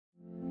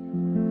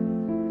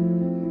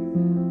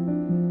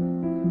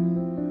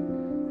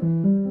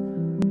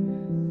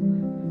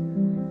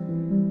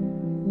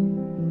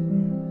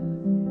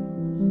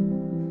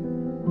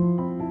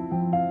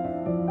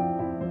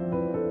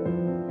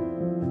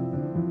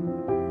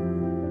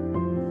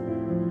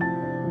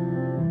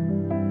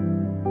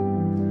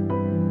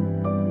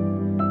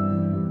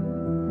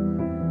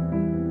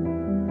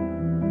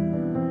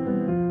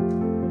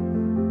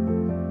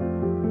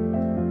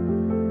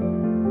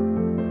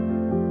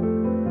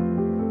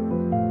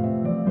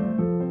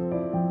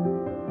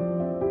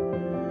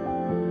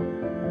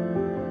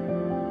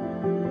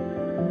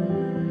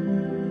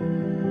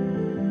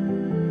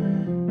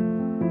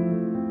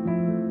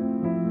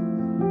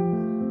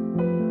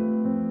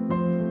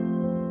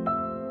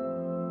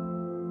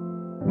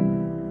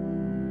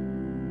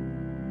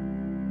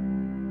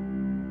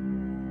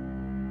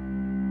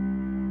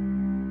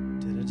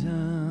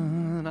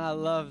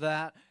love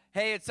that.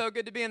 Hey, it's so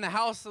good to be in the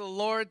house of the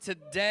Lord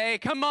today.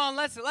 Come on,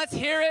 let's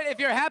hear it if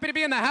you're happy to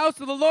be in the house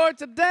of the Lord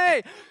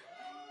today.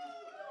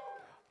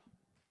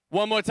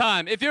 One more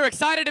time. If you're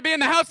excited to be in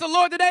the house of the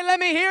Lord today, let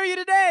me hear you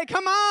today.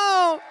 Come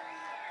on.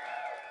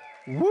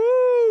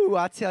 Woo,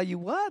 I tell you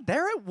what,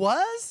 there it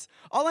was.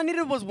 All I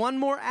needed was one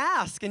more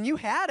ask, and you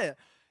had it.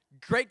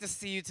 Great to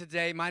see you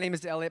today. My name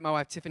is Elliot. My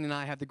wife Tiffany and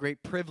I have the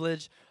great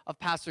privilege of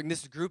pastoring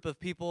this group of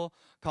people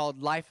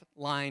called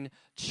Lifeline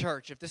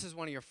Church. If this is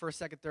one of your first,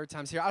 second, third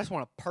times here, I just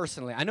want to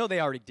personally, I know they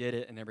already did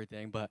it and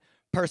everything, but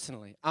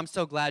personally, I'm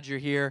so glad you're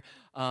here.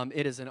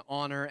 It is an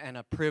honor and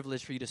a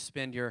privilege for you to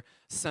spend your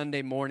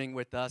Sunday morning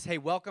with us. Hey,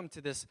 welcome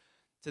to this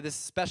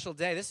special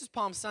day. This is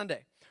Palm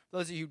Sunday. For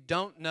those of you who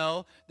don't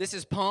know, this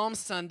is Palm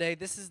Sunday.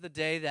 This is the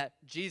day that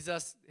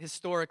Jesus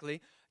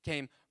historically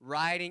came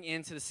riding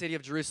into the city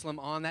of Jerusalem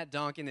on that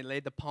donkey, and they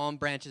laid the palm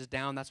branches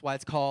down. That's why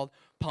it's called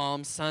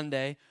Palm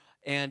Sunday.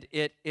 And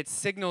it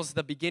signals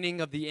the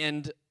beginning of the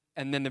end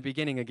and then the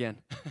beginning again.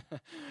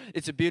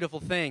 It's a beautiful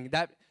thing.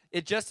 That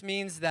it just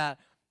means that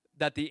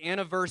the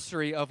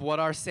anniversary of what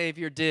our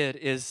Savior did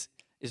is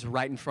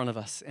right in front of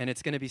us. And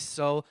it's going to be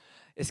so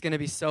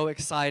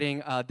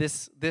exciting.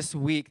 This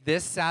week,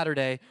 this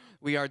Saturday,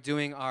 we are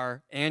doing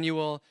our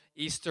annual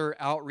Easter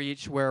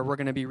outreach where we're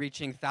going to be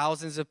reaching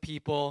thousands of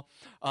people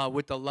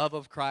with the love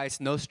of Christ,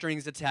 no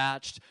strings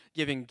attached,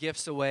 giving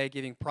gifts away,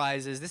 giving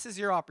prizes. This is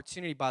your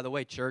opportunity, by the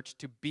way, church,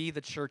 to be the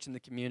church in the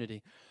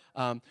community.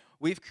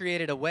 We've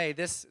created a way,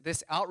 this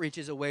outreach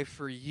is a way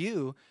for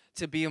you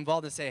to be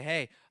involved and say,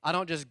 hey, I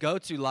don't just go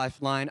to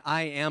Lifeline,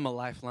 I am a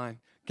Lifeline.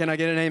 Can I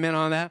get an amen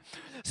on that?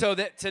 So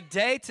that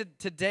today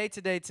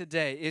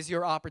is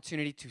your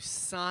opportunity to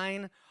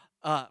sign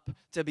up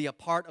to be a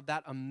part of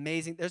that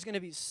amazing. There's going to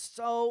be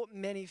so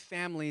many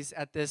families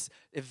at this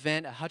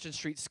event at Hutchins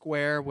Street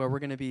Square where we're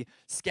going to be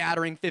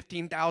scattering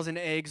 15,000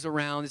 eggs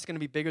around. It's going to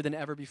be bigger than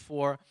ever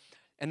before.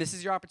 And this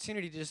is your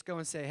opportunity to just go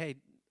and say, hey,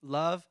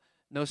 love,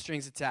 no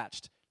strings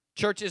attached.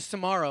 Church is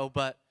tomorrow,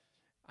 but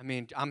I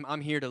mean,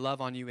 I'm here to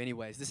love on you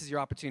anyways. This is your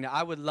opportunity.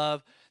 I would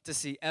love to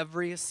see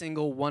every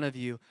single one of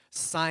you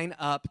sign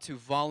up to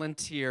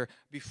volunteer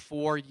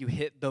before you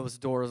hit those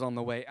doors on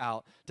the way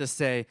out to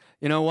say,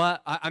 you know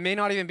what, I may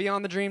not even be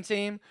on the dream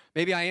team.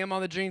 Maybe I am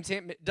on the dream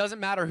team. It doesn't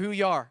matter who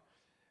you are.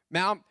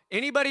 Now,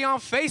 anybody on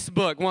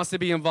Facebook wants to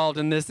be involved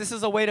in this. This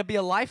is a way to be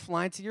a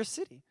lifeline to your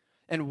city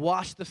and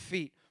wash the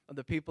feet of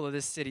the people of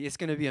this city. It's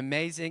going to be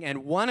amazing.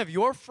 And one of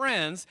your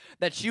friends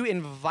that you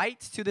invite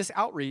to this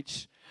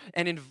outreach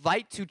and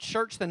invite to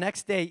church the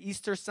next day,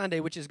 Easter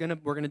Sunday, which is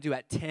we're going to do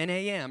at 10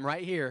 a.m.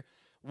 right here.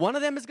 One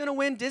of them is going to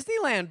win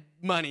Disneyland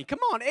money. Come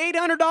on,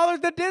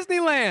 $800 to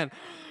Disneyland.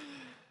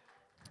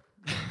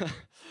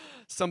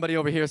 Somebody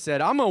over here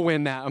said, I'm going to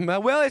win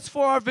that. Well, it's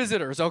for our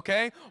visitors,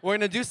 okay? We're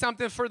going to do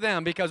something for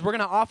them because we're going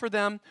to offer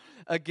them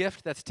a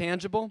gift that's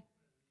tangible,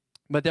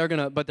 but they're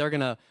going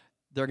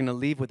to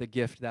leave with a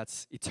gift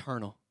that's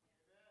eternal.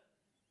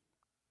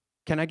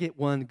 Can I get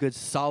one good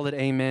solid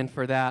amen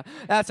for that?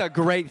 That's a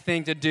great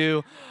thing to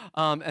do.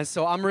 And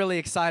so I'm really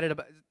excited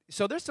about it.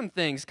 So there's some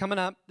things coming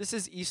up. This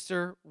is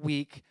Easter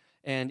week,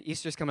 and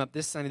Easter's coming up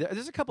this Sunday.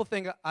 There's a couple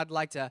things I'd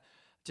like to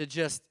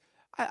just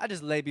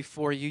lay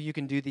before you. You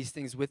can do these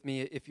things with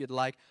me if you'd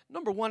like.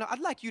 Number one, I'd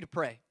like you to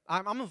pray.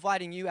 I'm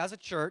inviting you as a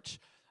church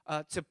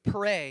to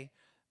pray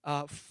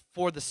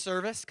for the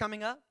service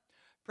coming up.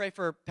 Pray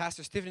for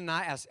Pastor Stephen and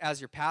I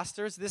as your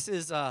pastors. This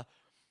is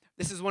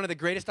one of the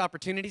greatest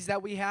opportunities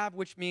that we have,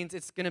 which means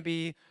it's going to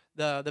be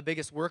the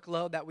biggest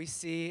workload that we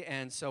see.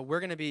 And so we're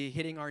going to be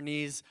hitting our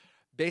knees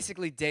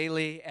basically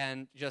daily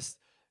and just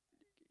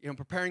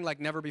preparing like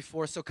never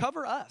before. So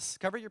cover us.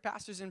 Cover your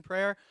pastors in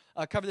prayer.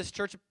 Cover this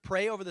church.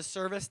 Pray over the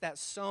service that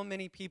so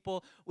many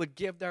people would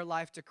give their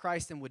life to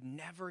Christ and would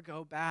never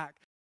go back.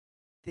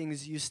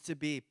 Things used to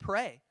be.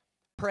 Pray.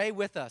 Pray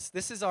with us.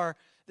 This is our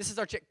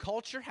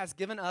culture has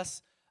given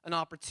us an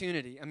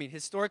opportunity. I mean,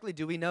 historically,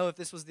 do we know if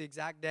this was the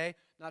exact day?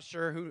 Not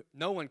sure.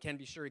 No one can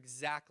be sure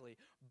exactly.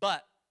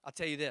 But I'll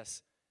tell you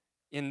this.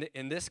 In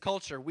this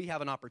culture, we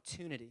have an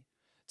opportunity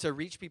to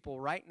reach people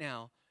right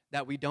now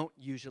that we don't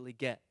usually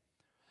get.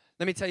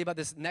 Let me tell you about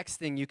this next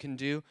thing you can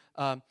do.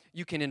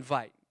 You can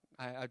invite.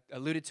 I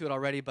alluded to it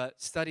already,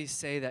 but studies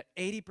say that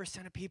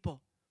 80% of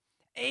people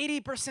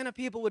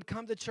would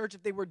come to church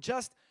if they were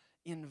just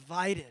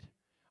invited.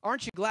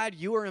 Aren't you glad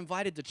you were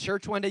invited to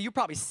church one day? You're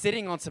probably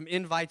sitting on some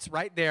invites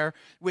right there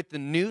with the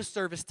new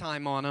service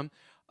time on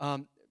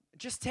them.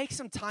 Just take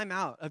some time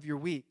out of your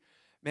week.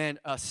 Man,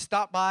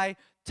 stop by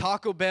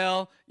Taco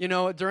Bell,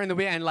 during the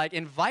week and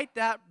invite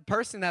that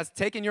person that's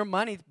taking your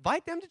money.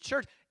 Invite them to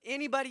church.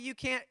 Anybody you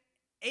can't.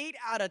 8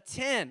 out of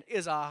 10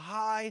 is a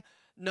high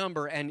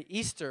number, and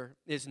Easter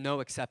is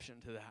no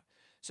exception to that.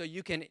 So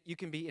you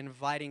can be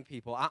inviting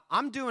people.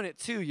 I'm doing it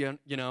too.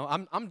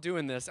 I'm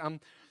doing this.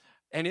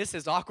 And it's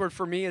as awkward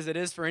for me as it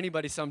is for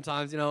anybody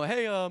sometimes.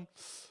 Hey, I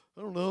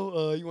don't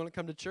know, you want to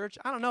come to church?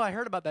 I don't know, I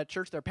heard about that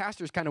church. Their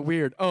pastor's kind of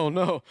weird. Oh,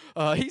 no,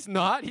 he's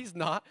not.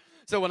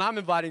 So when I'm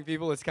inviting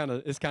people, it's kind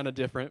of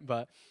different.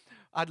 But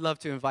I'd love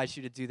to invite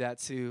you to do that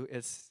too.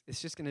 It's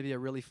just going to be a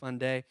really fun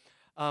day.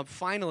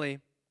 finally,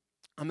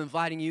 I'm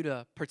inviting you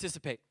to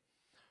participate.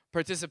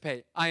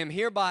 Participate. I am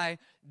hereby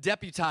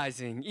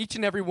deputizing each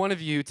and every one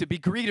of you to be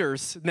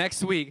greeters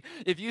next week.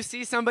 If you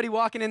see somebody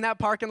walking in that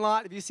parking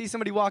lot, if you see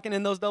somebody walking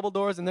in those double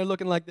doors and they're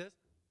looking like this,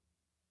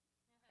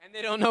 and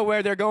they don't know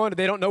where they're going,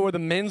 they don't know where the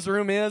men's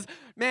room is,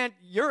 man,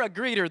 you're a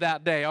greeter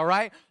that day, all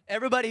right?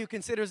 Everybody who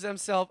considers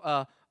themselves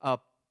a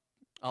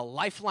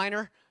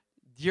lifeliner,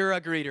 you're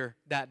a greeter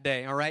that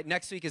day, all right?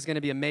 Next week is going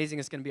to be amazing.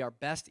 It's going to be our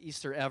best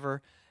Easter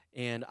ever,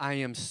 and I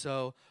am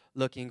so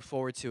looking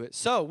forward to it.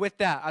 So with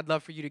that, I'd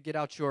love for you to get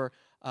out your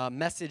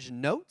message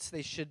notes.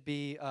 They should have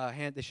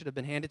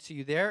been handed to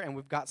you there, and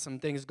we've got some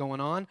things going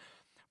on.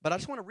 But I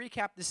just want to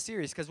recap this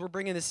series because we're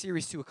bringing this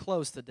series to a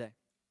close today.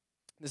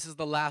 This is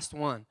the last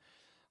one.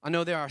 I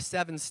know there are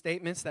 7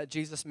 statements that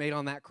Jesus made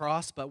on that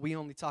cross, but we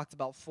only talked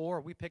about 4.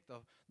 We picked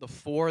the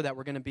 4 that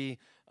were going to be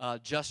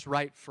just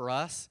right for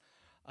us.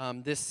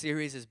 This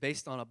series is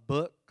based on a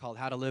book called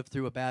How to Live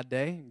Through a Bad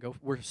Day.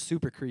 We're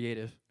super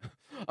creative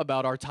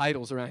about our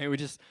titles around here. We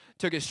just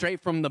took it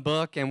straight from the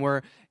book, and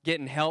we're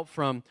getting help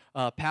from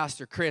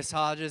Pastor Chris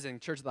Hodges and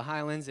Church of the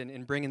Highlands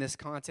in bringing this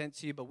content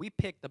to you. But we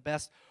picked the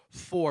best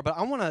 4. But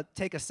I want to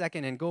take a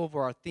second and go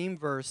over our theme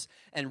verse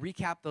and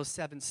recap those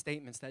 7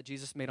 statements that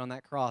Jesus made on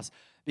that cross.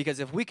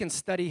 Because if we can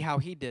study how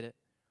he did it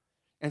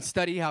and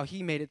study how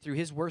he made it through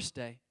his worst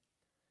day,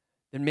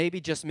 then maybe,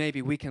 just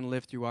maybe, we can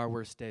live through our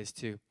worst days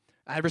too.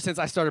 Ever since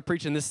I started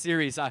preaching this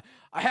series, I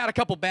had a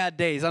couple bad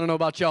days. I don't know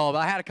about y'all, but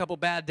I had a couple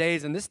bad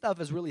days, and this stuff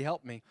has really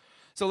helped me.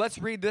 So let's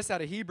read this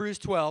out of Hebrews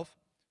 12,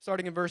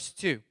 starting in verse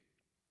 2.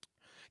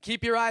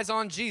 Keep your eyes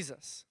on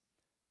Jesus,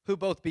 who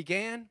both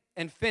began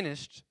and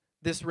finished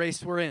this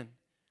race we're in.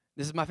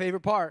 This is my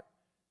favorite part.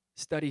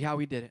 Study how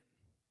he did it.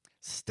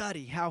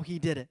 Study how he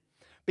did it.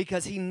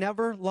 Because he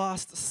never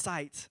lost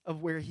sight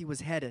of where he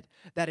was headed,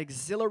 that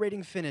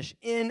exhilarating finish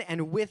in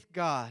and with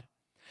God.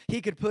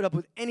 He could put up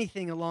with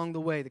anything along the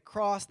way, the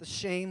cross, the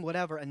shame,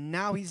 whatever, and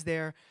now he's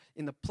there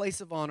in the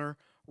place of honor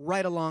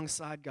right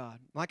alongside God.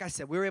 Like I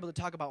said, we were able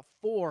to talk about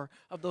 4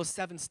 of those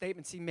 7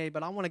 statements he made,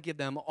 but I want to give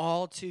them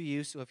all to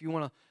you. So if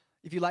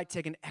you like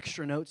taking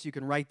extra notes, you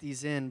can write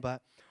these in.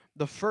 But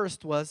the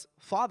first was,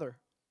 Father,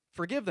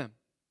 forgive them.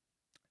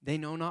 They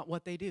know not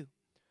what they do.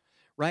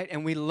 Right?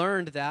 And we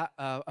learned that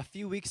a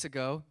few weeks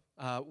ago.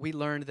 We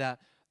learned that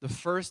the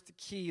first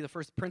key, the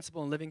first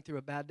principle in living through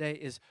a bad day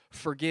is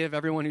forgive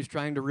everyone who's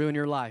trying to ruin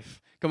your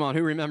life. Come on,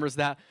 who remembers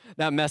that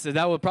message?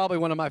 That was probably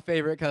one of my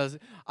favorite because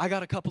I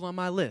got a couple on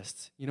my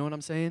list. You know what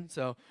I'm saying?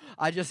 So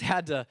I just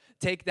had to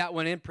take that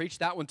one in, preach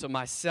that one to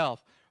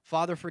myself.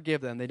 Father, forgive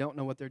them. They don't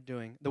know what they're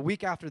doing. The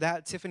week after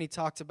that, Tiffany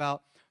talked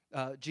about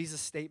Jesus'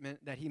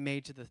 statement that he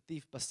made to the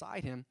thief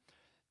beside him.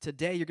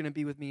 Today, you're going to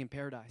be with me in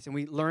paradise. And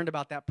we learned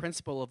about that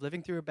principle of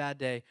living through a bad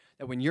day,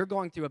 that when you're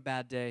going through a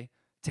bad day,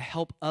 to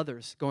help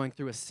others going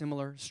through a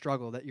similar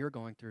struggle that you're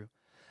going through.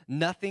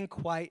 Nothing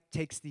quite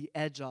takes the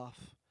edge off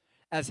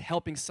as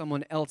helping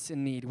someone else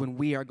in need when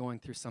we are going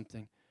through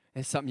something.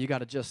 And something you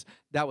got to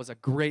that was a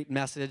great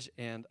message,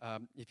 and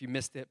if you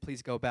missed it,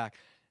 please go back.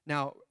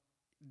 Now,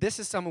 this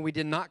is something we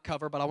did not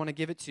cover, but I want to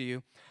give it to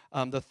you.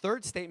 The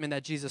third statement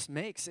that Jesus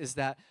makes is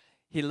that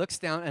he looks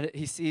down and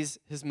he sees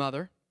his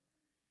mother,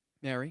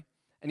 Mary,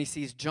 and he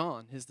sees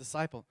John, his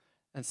disciple,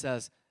 and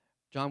says,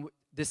 John,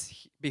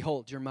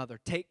 behold, your mother.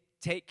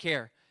 Take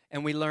care.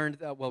 And we learned,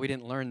 we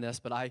didn't learn this,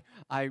 but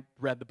I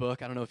read the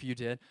book. I don't know if you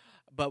did.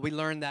 But we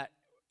learned that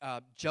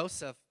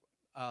Joseph,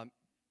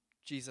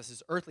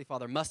 Jesus' earthly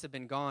father, must have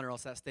been gone, or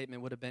else that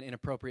statement would have been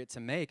inappropriate to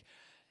make.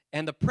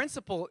 And the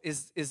principle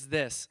is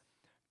this,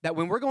 that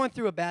when we're going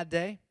through a bad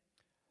day,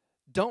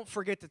 don't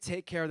forget to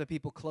take care of the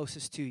people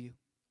closest to you,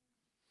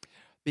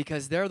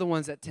 because they're the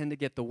ones that tend to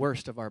get the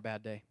worst of our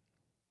bad day.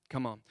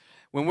 Come on.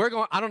 When we're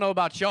going, I don't know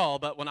about y'all,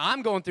 but when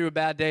I'm going through a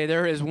bad day,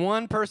 there is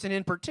one person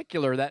in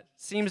particular that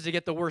seems to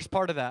get the worst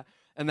part of that,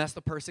 and that's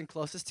the person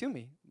closest to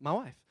me, my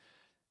wife.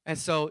 And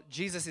so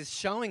Jesus is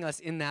showing us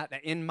in that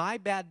in my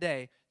bad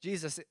day,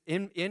 Jesus,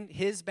 in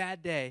his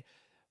bad day,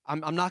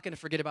 I'm not going to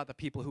forget about the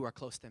people who are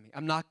close to me.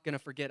 I'm not going to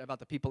forget about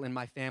the people in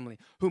my family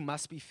who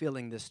must be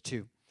feeling this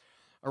too.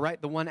 All right,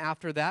 the one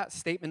after that,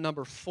 statement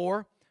number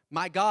 4,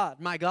 my God,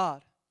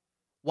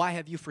 why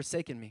have you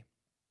forsaken me?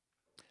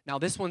 Now,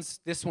 this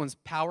one's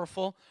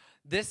powerful.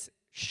 This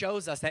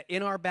shows us that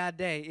in our bad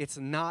day, it's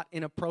not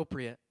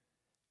inappropriate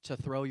to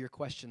throw your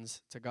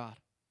questions to God.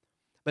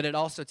 But it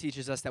also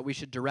teaches us that we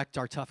should direct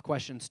our tough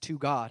questions to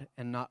God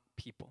and not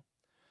people.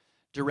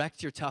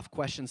 Direct your tough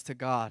questions to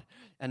God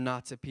and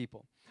not to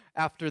people.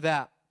 After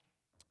that,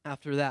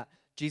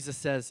 Jesus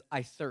says,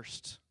 I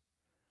thirst.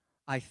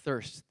 I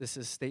thirst. This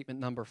is statement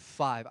number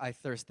 5, I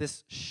thirst.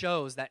 This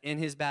shows that in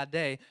his bad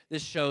day,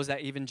 this shows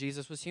that even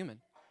Jesus was human.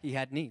 He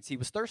had needs. He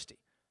was thirsty.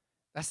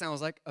 That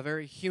sounds like a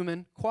very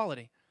human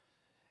quality.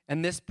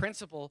 And this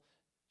principle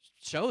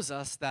shows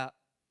us that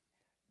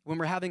when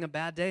we're having a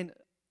bad day,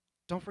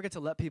 don't forget to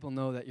let people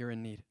know that you're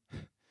in need.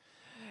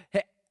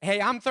 Hey,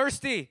 I'm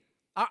thirsty.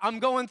 I'm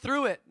going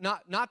through it.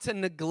 Not to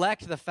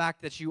neglect the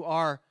fact that you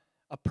are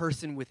a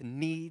person with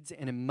needs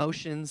and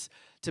emotions,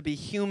 to be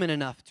human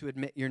enough to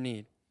admit your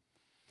need.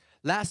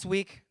 Last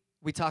week,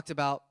 we talked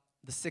about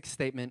the sixth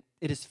statement,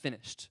 it is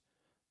finished.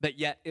 But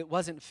yet, it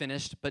wasn't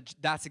finished, but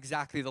that's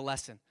exactly the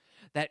lesson.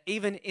 That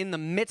even in the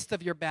midst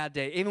of your bad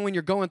day, even when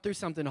you're going through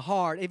something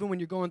hard, even when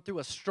you're going through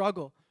a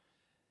struggle,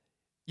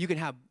 you can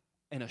have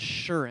an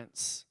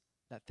assurance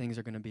that things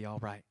are going to be all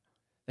right.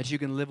 That you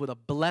can live with a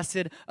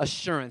blessed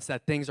assurance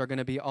that things are going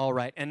to be all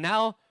right. And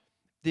now,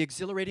 the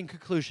exhilarating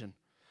conclusion.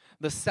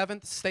 The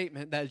seventh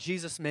statement that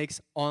Jesus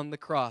makes on the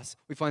cross.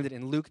 We find it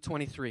in Luke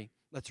 23.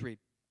 Let's read.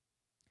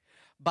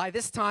 By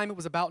this time, it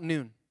was about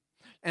noon,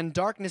 and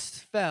darkness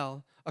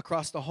fell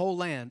across the whole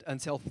land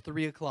until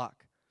 3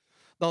 o'clock.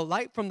 The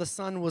light from the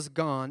sun was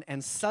gone,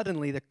 and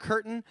suddenly the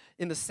curtain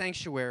in the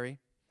sanctuary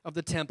of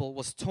the temple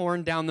was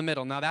torn down the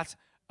middle. Now, that's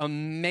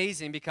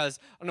amazing because,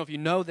 I don't know if you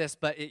know this,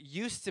 but it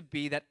used to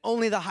be that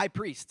only the high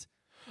priest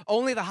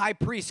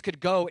could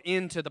go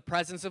into the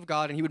presence of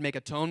God, and he would make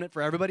atonement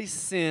for everybody's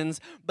sins,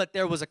 but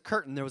there was a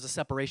curtain, there was a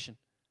separation.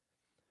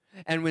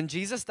 And when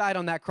Jesus died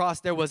on that cross,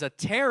 there was a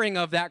tearing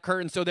of that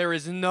curtain, so there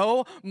is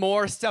no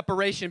more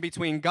separation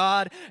between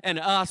God and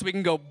us. We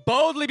can go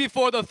boldly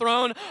before the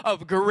throne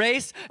of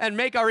grace and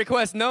make our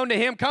requests known to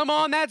him. Come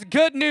on, that's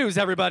good news,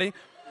 everybody.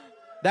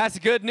 That's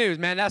good news,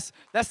 man. That's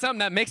something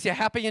that makes you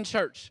happy in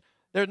church.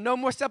 There's no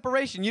more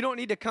separation. You don't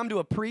need to come to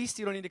a priest.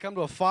 You don't need to come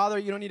to a father.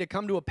 You don't need to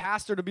come to a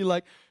pastor to be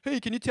like, hey,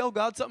 can you tell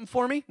God something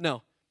for me?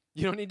 No,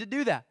 you don't need to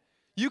do that.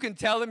 You can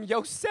tell him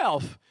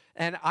yourself.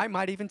 And I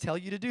might even tell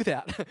you to do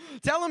that.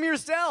 Tell him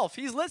yourself.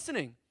 He's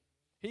listening.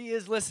 He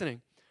is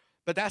listening.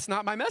 But that's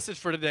not my message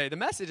for today. The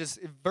message is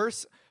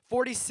verse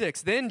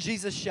 46. Then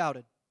Jesus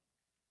shouted,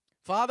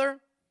 Father,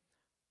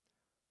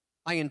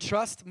 I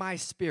entrust my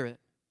spirit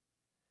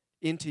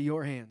into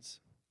your hands.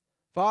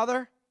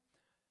 Father,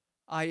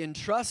 I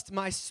entrust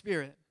my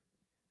spirit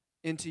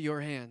into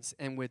your hands.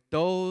 And with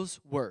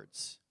those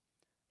words,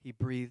 he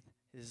breathed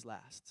his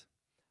last.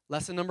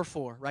 Lesson number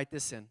 4, write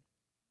this in.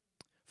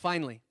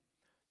 Finally,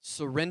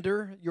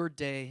 surrender your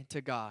day to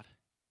God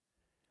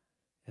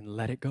and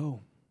let it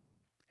go.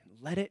 And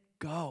let it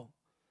go.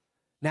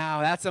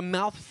 Now, that's a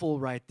mouthful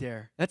right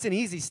there. That's an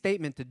easy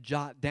statement to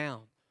jot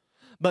down.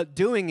 But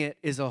doing it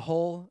is a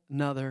whole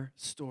nother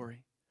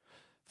story.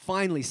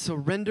 Finally,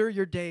 surrender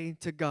your day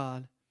to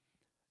God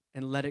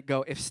and let it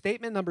go. If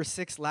statement number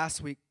 6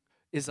 last week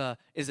is a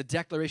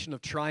declaration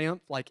of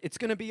triumph, like it's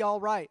going to be all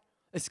right.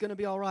 It's going to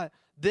be all right.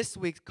 This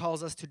week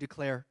calls us to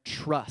declare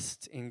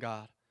trust in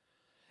God.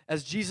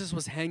 As Jesus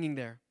was hanging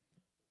there,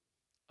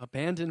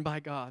 abandoned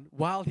by God,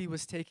 while he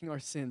was taking our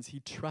sins,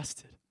 he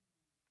trusted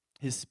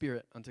his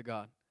spirit unto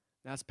God.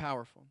 That's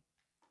powerful.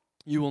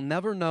 You will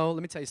never know,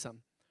 let me tell you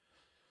something.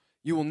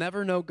 You will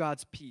never know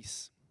God's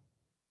peace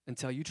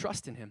until you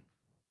trust in him.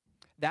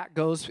 That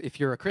goes if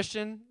you're a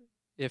Christian,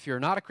 if you're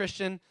not a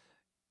Christian.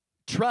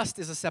 Trust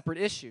is a separate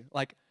issue.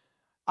 Like,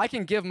 I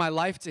can give my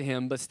life to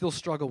him, but still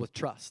struggle with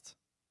trust.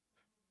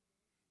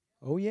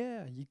 Oh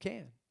yeah, you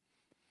can.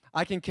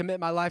 I can commit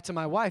my life to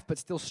my wife, but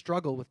still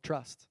struggle with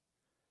trust.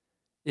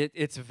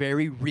 It's a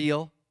very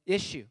real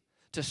issue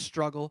to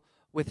struggle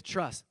with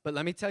trust. But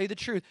let me tell you the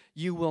truth.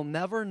 You will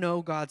never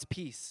know God's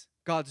peace,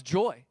 God's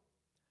joy,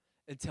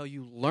 until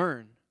you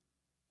learn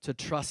to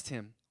trust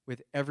him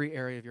with every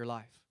area of your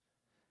life.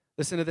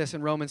 Listen to this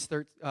in Romans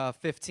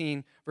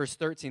 15, verse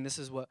 13. This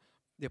is what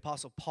the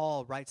Apostle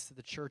Paul writes to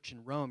the church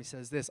in Rome. He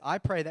says this, I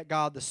pray that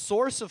God, the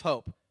source of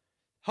hope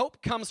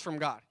comes from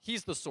God.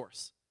 He's the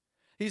source.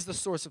 He's the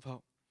source of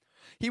hope.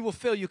 He will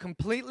fill you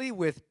completely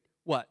with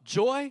what?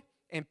 Joy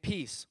and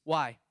peace.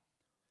 Why?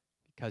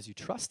 Because you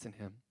trust in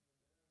him.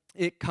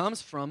 It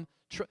comes from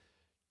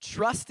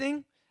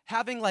trusting,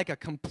 having like a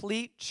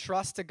complete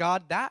trust to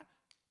God. That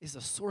is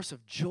a source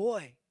of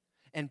joy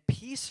and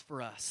peace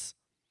for us.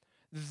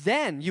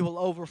 Then you will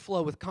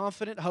overflow with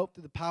confident hope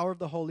through the power of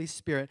the Holy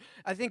Spirit.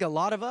 I think a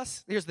lot of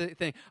us, here's the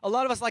thing, a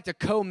lot of us like to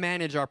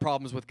co-manage our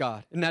problems with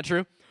God. Isn't that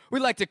true? We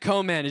like to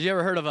co-manage. You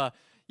ever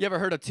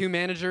heard of 2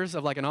 managers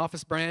of like an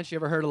office branch? You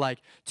ever heard of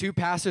like 2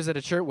 pastors at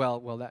a church?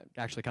 Well, that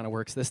actually kind of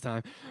works this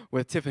time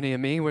with Tiffany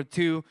and me. We're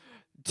two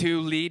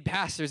lead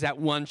pastors at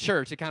one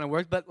church. It kind of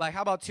works. But like,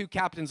 how about 2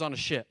 captains on a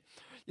ship?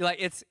 You're like,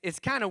 it's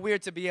kind of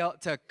weird to be able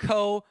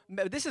to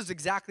this is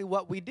exactly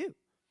what we do.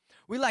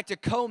 We like to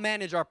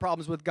co-manage our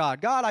problems with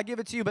God. God, I give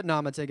it to you, but no,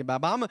 I'm going to take it back.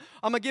 But I'm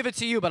going to give it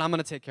to you, but I'm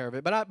going to take care of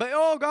it. But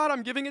oh, God,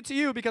 I'm giving it to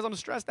you because I'm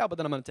stressed out, but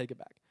then I'm going to take it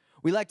back.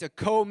 We like to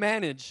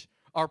co-manage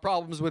our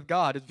problems with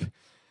God.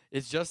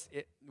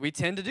 We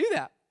tend to do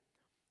that.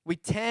 We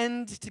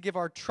tend to give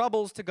our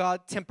troubles to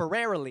God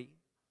temporarily.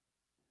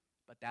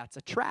 But that's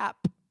a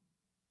trap.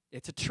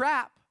 It's a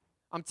trap.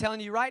 I'm telling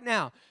you right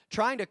now,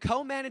 trying to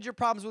co-manage your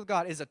problems with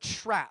God is a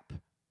trap.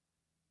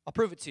 I'll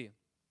prove it to you.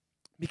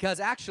 Because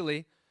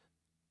actually,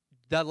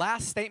 the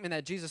last statement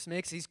that Jesus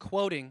makes, he's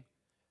quoting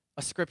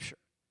a scripture.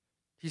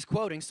 He's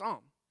quoting Psalm.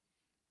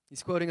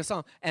 He's quoting a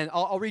Psalm. And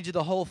I'll read you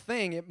the whole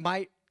thing. It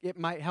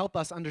might help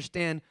us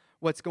understand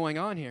what's going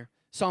on here.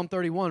 Psalm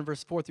 31,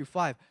 verse 4 through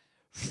 5.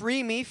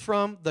 Free me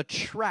from the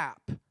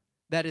trap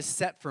that is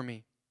set for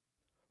me.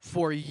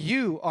 For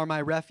you are my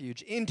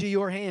refuge. Into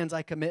your hands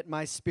I commit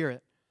my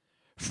spirit.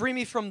 Free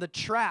me from the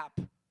trap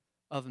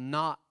of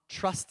not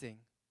trusting.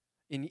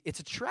 It's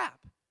a trap.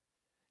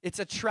 It's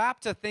a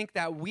trap to think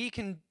that we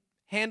can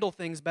handle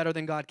things better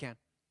than God can.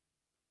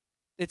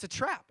 It's a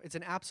trap. It's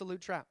an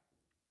absolute trap.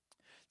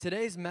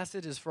 Today's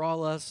message is for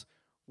all us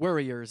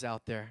worriers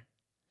out there.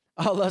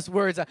 All us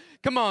worriers.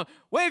 Come on,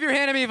 wave your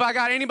hand at me if I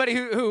got anybody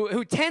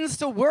who tends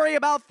to worry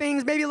about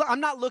things. Maybe I'm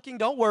not looking,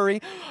 don't worry.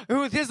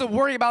 Who tends to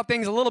worry about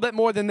things a little bit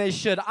more than they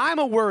should. I'm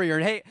a worrier.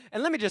 Hey,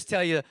 and let me just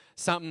tell you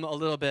something a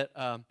little bit.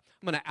 I'm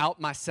going to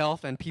out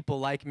myself and people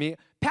like me.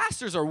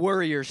 Pastors are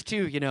worriers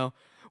too, you know.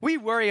 We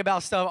worry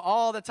about stuff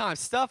all the time,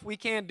 stuff we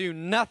can't do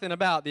nothing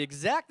about. The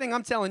exact thing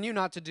I'm telling you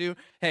not to do,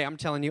 hey, I'm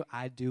telling you,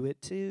 I do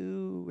it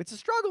too. It's a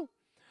struggle.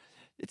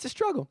 It's a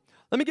struggle.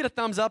 Let me get a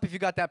thumbs up if you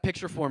got that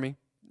picture for me.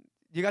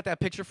 You got that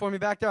picture for me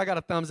back there? I got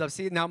a thumbs up.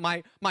 See, now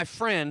my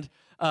friend,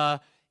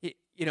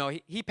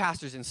 he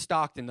pastors in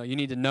Stockton, though. You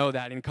need to know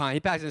that. He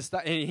pastors in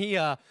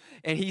Stockton,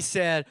 and he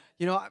said,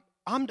 you know,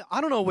 I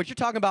don't know what you're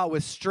talking about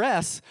with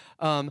stress.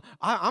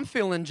 I'm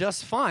feeling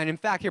just fine. In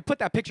fact, here, put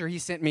that picture he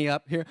sent me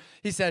up here.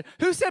 He said,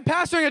 who said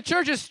pastoring a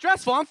church is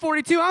stressful? I'm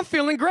 42. I'm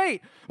feeling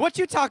great. What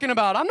you talking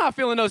about? I'm not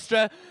feeling no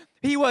stress.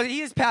 He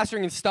is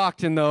pastoring in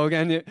Stockton, though.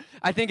 Again,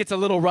 I think it's a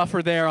little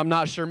rougher there. I'm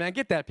not sure, man.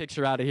 Get that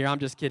picture out of here. I'm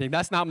just kidding.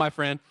 That's not my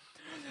friend.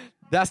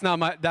 That's not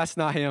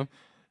him.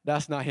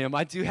 That's not him.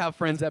 I do have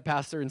friends that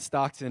pastor in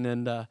Stockton,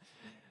 and,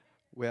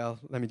 well,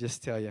 let me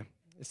just tell you,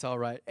 it's all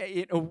right.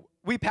 Hey,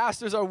 we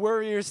pastors are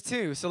worriers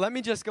too, so let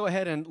me just go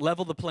ahead and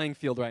level the playing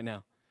field right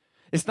now.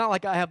 It's not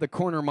like I have the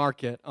corner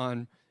market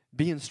on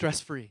being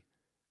stress-free.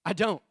 I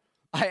don't.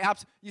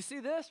 You see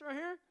this right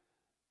here?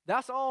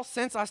 That's all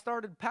since I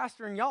started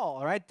pastoring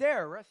y'all, right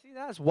there. Right? See,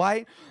 that's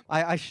white.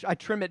 I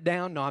trim it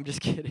down. No, I'm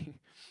just kidding.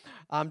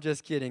 I'm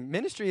just kidding.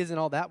 Ministry isn't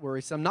all that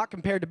worrisome, not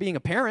compared to being a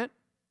parent.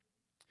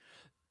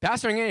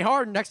 Pastoring ain't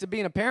hard next to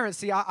being a parent.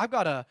 See, I've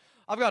got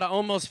an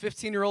almost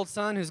 15-year-old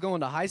son who's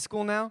going to high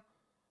school now.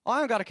 I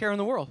don't got a care in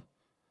the world.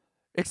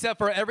 Except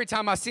for every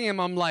time I see him,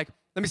 I'm like,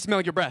 let me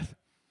smell your breath.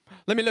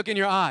 Let me look in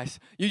your eyes.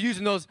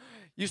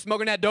 You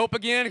smoking that dope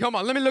again? Come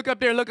on, let me look up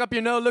there, look up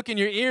your nose, look in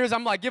your ears.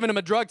 I'm like giving him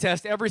a drug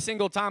test every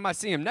single time I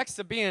see him. Next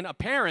to being a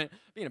parent,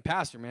 being a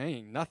pastor, man,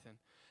 ain't nothing.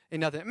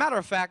 Ain't nothing. Matter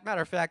of fact,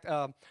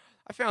 I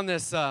found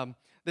this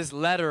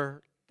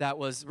letter that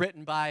was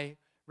written by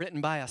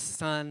a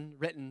son,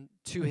 written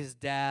to his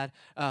dad.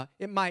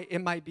 It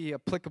might be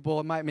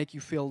applicable. It might make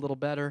you feel a little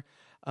better.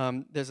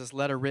 There's this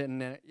letter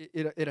written, and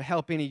it'll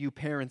help any of you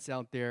parents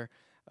out there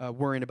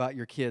worrying about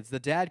your kids. The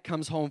dad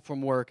comes home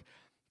from work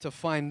to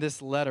find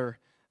this letter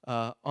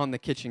on the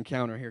kitchen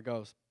counter. Here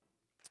goes.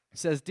 It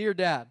says, "Dear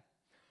Dad,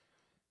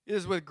 it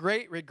is with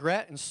great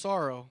regret and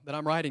sorrow that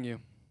I'm writing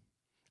you.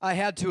 I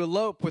had to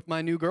elope with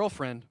my new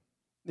girlfriend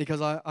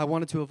because I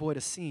wanted to avoid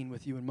a scene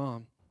with you and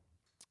Mom.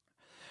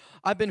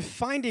 I've been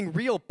finding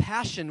real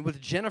passion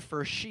with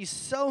Jennifer. She's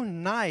so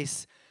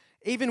nice,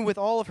 even with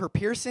all of her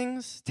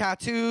piercings,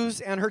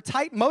 tattoos, and her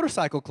tight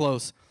motorcycle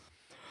clothes.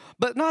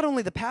 But not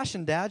only the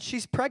passion, Dad,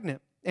 she's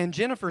pregnant. And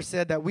Jennifer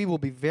said that we will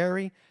be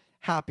very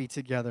happy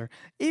together.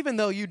 Even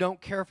though you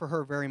don't care for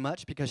her very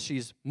much because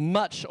she's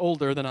much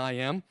older than I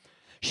am,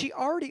 she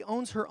already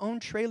owns her own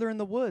trailer in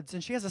the woods,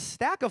 and she has a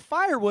stack of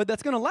firewood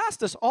that's going to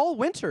last us all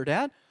winter,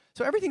 Dad.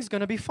 So everything's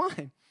going to be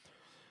fine.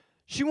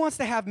 She wants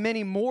to have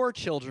many more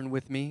children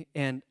with me,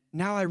 and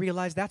now I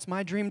realize that's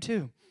my dream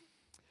too.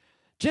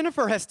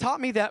 Jennifer has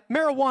taught me that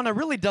marijuana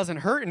really doesn't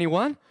hurt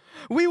anyone.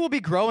 We will be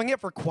growing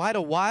it for quite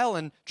a while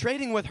and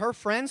trading with her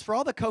friends for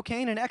all the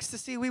cocaine and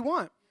ecstasy we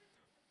want.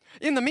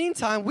 In the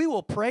meantime, we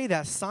will pray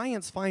that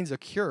science finds a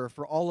cure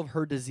for all of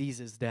her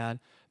diseases, Dad,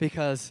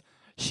 because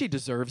she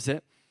deserves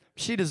it.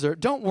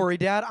 Don't worry,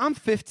 Dad, I'm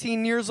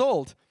 15 years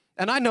old,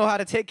 and I know how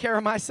to take care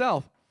of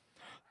myself.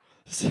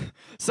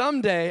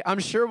 Someday, I'm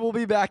sure we'll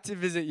be back to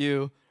visit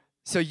you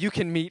so you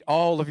can meet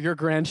all of your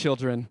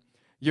grandchildren.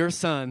 Your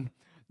son,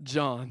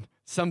 John."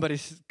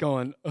 Somebody's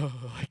going,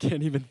 oh, I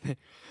can't even think.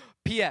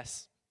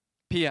 P.S.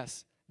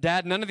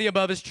 Dad, none of the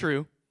above is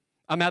true.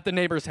 I'm at the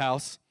neighbor's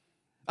house.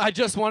 I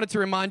just wanted to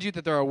remind you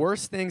that there are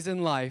worse things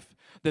in life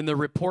than the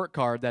report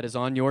card that is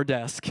on your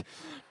desk.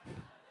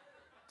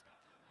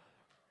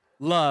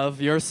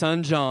 Love, your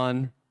son,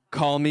 John.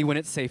 Call me when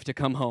it's safe to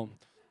come home.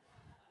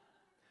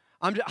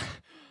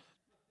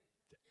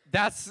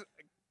 That's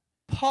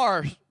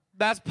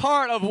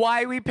part of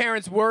why we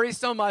parents worry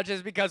so much,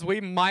 is because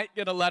we might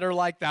get a letter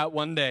like that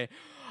one day.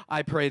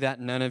 I pray that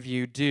none of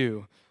you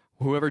do.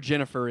 Whoever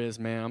Jennifer is,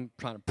 man, I'm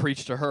trying to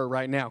preach to her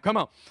right now. Come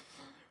on.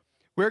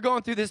 We're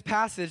going through this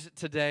passage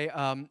today,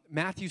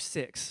 Matthew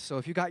 6. So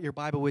if you got your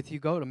Bible with you,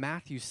 go to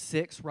Matthew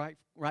 6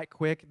 right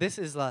quick. This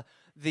is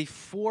the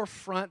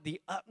forefront, the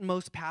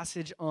utmost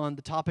passage on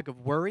the topic of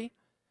worry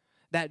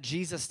that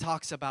Jesus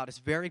talks about. It's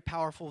very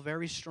powerful,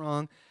 very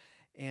strong.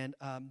 And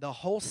the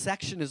whole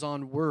section is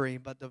on worry,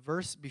 but the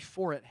verse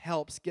before it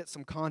helps get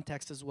some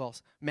context as well.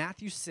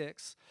 Matthew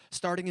 6,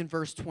 starting in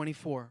verse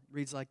 24,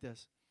 reads like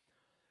this.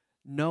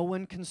 No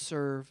one can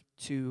serve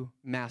two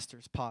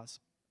masters. Pause.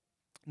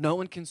 No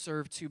one can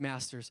serve two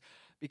masters,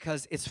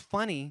 because it's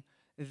funny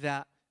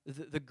that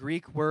the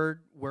Greek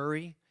word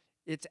worry,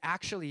 it's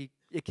actually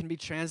it can be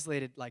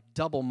translated like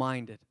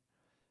double-minded.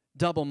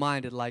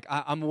 Double-minded, like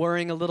I'm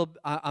worrying a little,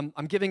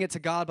 I'm giving it to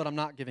God, but I'm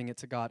not giving it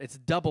to God. It's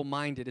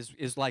double-minded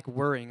is like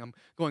worrying. I'm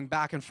going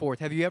back and forth.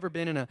 Have you ever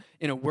been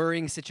in a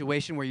worrying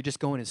situation where you just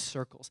go in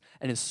circles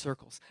and in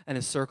circles and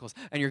in circles,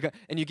 and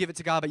you give it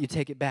to God, but you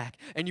take it back,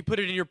 and you put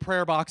it in your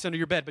prayer box under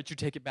your bed, but you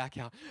take it back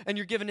out, and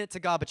you're giving it to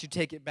God, but you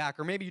take it back,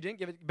 or maybe you didn't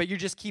give it, but you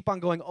just keep on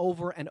going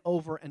over and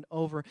over and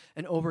over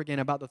and over again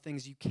about the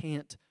things you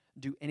can't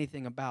do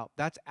anything about.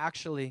 That's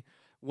actually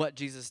what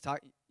Jesus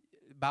talked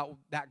about.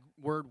 That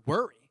word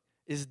worry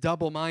is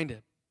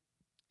double-minded.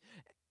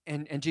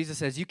 And Jesus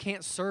says you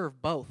can't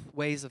serve both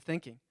ways of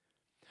thinking.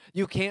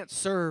 You can't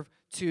serve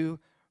two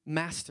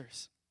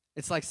masters.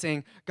 It's like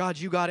saying, God,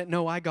 you got it.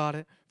 No, I got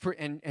it.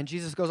 And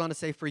Jesus goes on to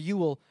say, for you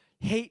will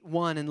hate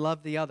one and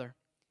love the other.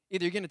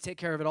 Either you're going to take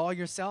care of it all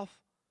yourself,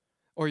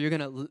 or you're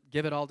going to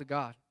give it all to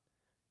God.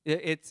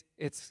 It's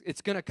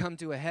going to come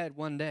to a head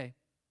one day.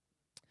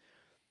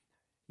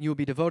 You will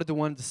be devoted to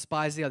one,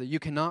 despise the other. You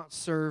cannot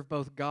serve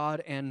both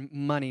God and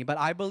money. But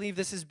I believe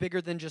this is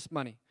bigger than just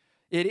money.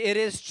 It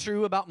is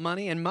true about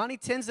money, and money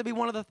tends to be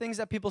one of the things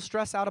that people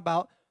stress out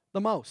about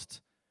the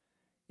most.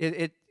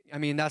 I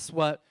mean, that's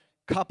what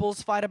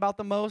couples fight about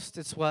the most.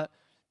 It's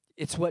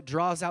what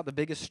draws out the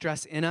biggest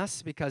stress in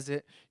us, because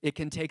it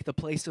can take the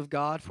place of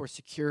God for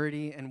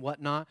security and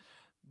whatnot.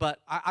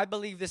 But I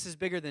believe this is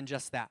bigger than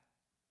just that.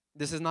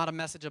 This is not a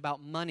message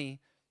about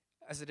money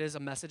as it is a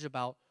message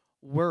about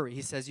worry.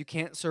 He says you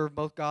can't serve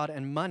both God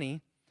and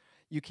money.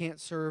 You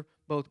can't serve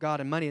both God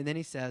and money. And then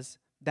he says,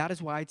 that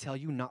is why I tell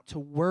you not to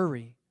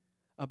worry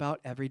about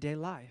everyday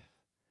life.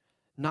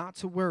 Not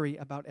to worry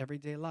about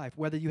everyday life.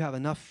 Whether you have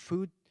enough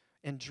food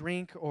and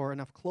drink or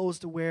enough clothes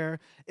to wear,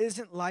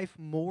 isn't life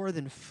more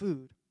than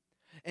food?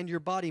 And your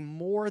body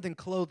more than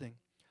clothing?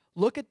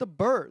 Look at the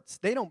birds.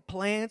 They don't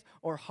plant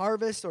or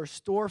harvest or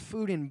store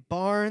food in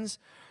barns,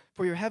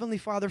 for your heavenly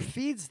Father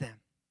feeds them.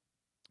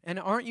 And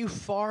aren't you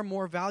far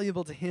more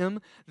valuable to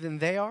Him than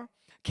they are?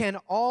 Can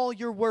all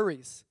your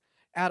worries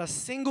add a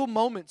single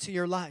moment to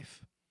your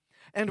life?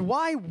 And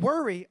why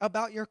worry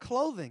about your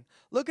clothing?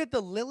 Look at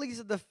the lilies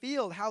of the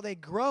field, how they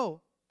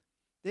grow.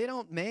 They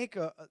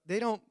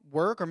don't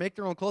work or make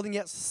their own clothing.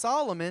 Yet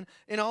Solomon,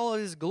 in all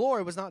of his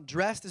glory, was not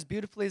dressed as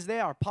beautifully as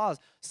they are. Pause.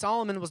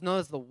 Solomon was known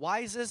as the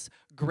wisest,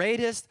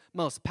 greatest,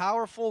 most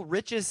powerful,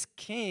 richest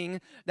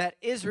king that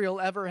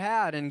Israel ever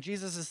had. And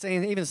Jesus is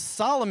saying even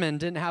Solomon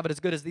didn't have it as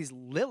good as these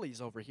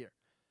lilies over here.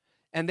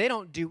 And they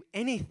don't do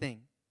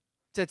anything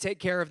to take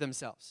care of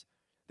themselves.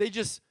 They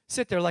just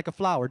sit there like a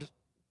flower, just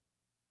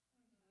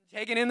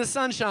taking in the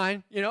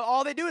sunshine. You know,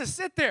 all they do is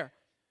sit there.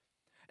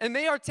 And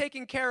they are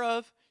taken care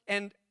of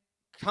and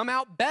come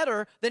out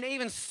better than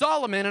even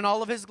Solomon in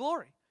all of his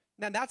glory.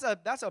 Now, that's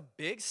a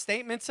big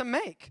statement to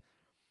make.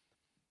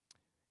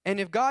 And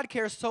if God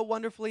cares so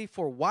wonderfully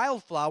for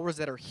wildflowers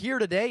that are here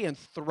today and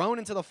thrown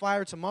into the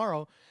fire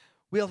tomorrow,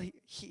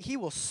 he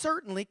will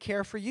certainly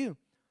care for you.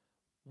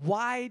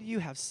 Why do you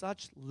have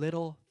such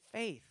little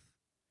faith?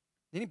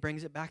 Then he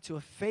brings it back to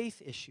a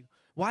faith issue.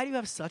 Why do you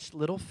have such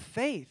little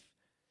faith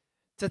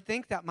to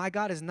think that my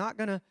God is not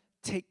going to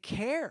take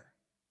care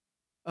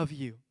of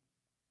you?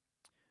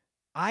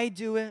 I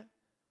do it,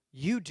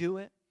 you do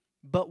it,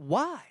 but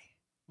why?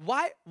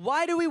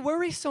 Why do we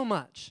worry so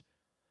much?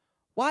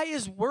 Why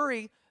is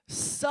worry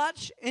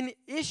such an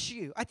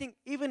issue? I think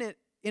even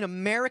in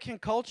American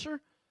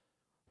culture,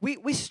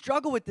 we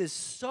struggle with this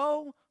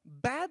so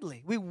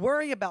badly. We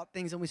worry about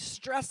things and we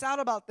stress out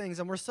about things,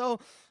 and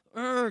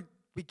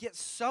we get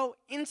so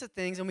into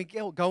things and we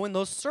go in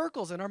those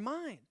circles in our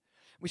mind.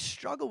 We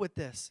struggle with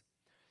this.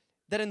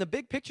 That in the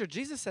big picture,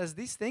 Jesus says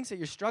these things that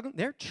you're struggling,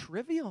 they're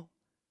trivial.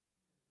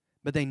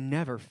 But they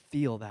never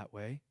feel that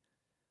way.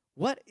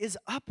 What is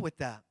up with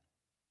that?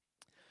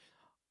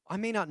 I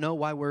may not know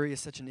why worry is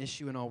such an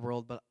issue in our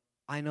world, but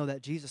I know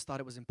that Jesus thought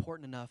it was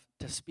important enough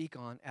to speak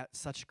on at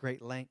such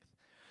great length.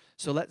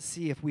 So let's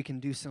see if we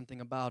can do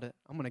something about it.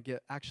 I'm going to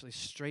get actually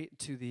straight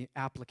to the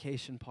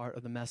application part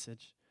of the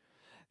message.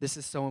 This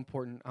is so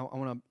important. I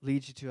want to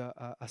lead you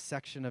to a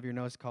section of your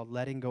notes called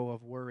Letting Go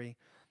of Worry.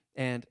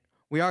 And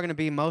we are going to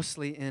be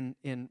mostly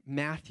in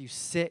Matthew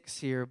 6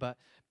 here, but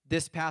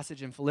this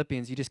passage in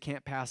Philippians, you just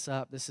can't pass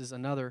up. This is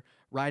another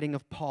writing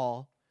of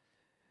Paul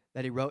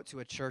that he wrote to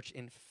a church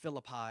in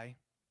Philippi.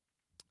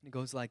 It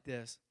goes like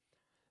this.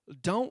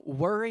 Don't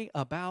worry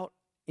about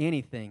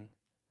anything.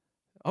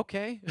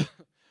 Okay,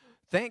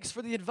 thanks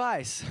for the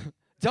advice.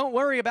 Don't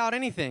worry about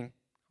anything,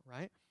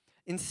 right?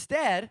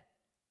 Instead,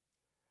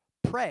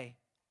 pray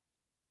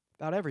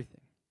about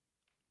everything.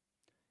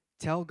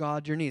 Tell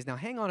God your needs. Now,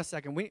 hang on a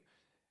second.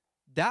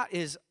 That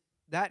is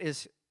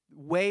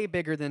way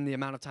bigger than the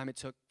amount of time it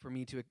took for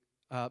me to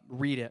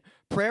read it.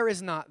 Prayer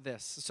is not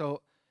this.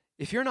 So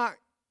if you're not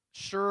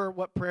sure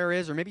what prayer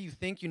is, or maybe you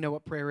think you know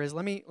what prayer is,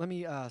 let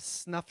me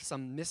snuff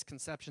some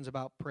misconceptions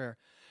about prayer.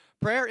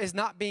 Prayer is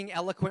not being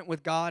eloquent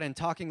with God and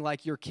talking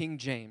like you're King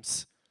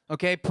James.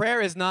 Okay,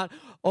 prayer is not,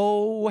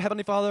 oh,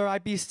 Heavenly Father, I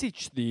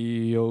beseech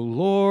thee, O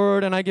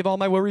Lord, and I give all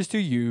my worries to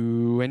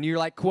you. And you're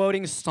like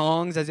quoting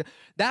songs.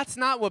 That's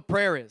not what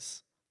prayer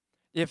is.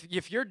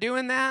 If you're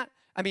doing that,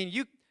 I mean,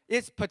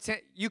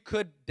 you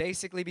could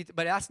basically be,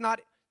 but that's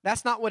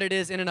not what it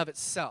is in and of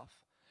itself.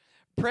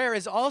 Prayer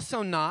is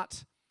also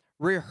not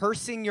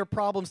rehearsing your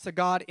problems to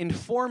God,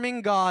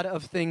 informing God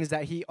of things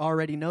that he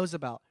already knows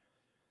about.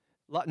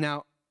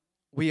 Now,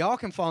 we all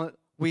can fall,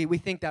 we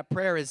think that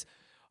prayer is,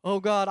 oh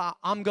God,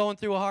 I'm going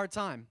through a hard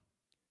time.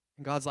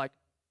 And God's like,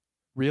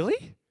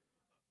 really?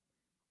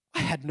 I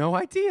had no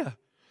idea.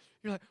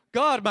 You're like,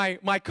 God,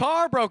 my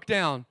car broke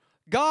down.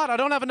 God, I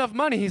don't have enough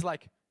money. He's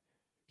like,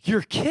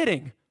 you're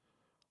kidding.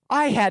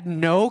 I had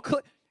no clue.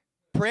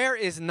 Prayer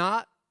is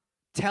not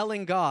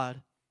telling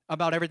God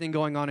about everything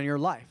going on in your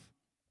life.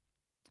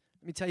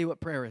 Let me tell you what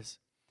prayer is.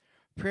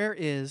 Prayer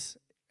is,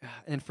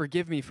 and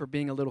forgive me for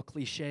being a little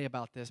cliche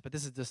about this, but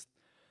this is just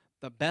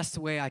the best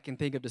way I can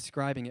think of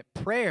describing it.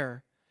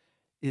 Prayer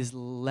is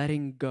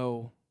letting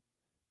go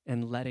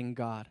and letting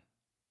God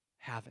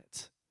have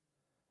it.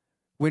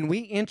 When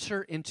we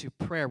enter into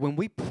prayer, when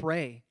we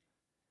pray,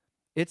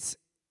 it's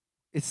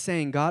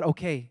saying, God,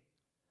 okay,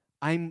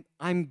 I'm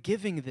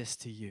giving this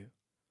to you.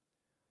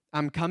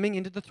 I'm coming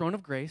into the throne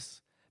of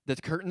grace. The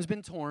curtain's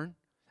been torn.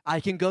 I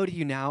can go to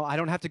you now. I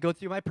don't have to go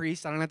through my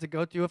priest. I don't have to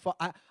go through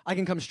I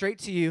can come straight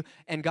to you.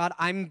 And God,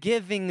 I'm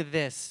giving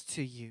this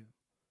to you.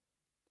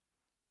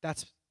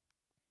 That's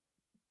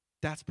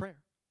prayer.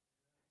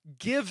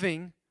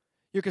 Giving.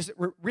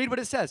 Read what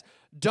it says.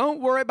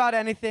 Don't worry about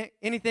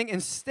anything.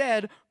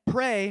 Instead,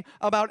 pray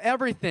about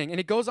everything. And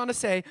it goes on to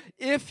say,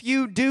 if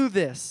you do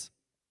this,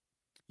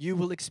 you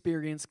will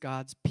experience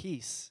God's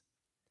peace.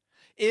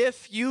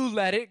 If you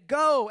let it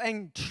go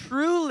and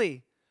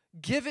truly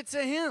give it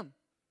to him,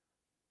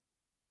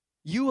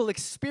 you will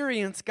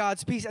experience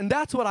God's peace. And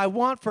that's what I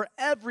want for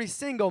every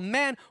single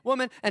man,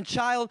 woman, and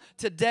child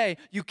today.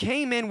 You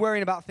came in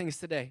worrying about things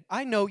today.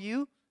 I know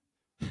you.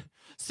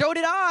 So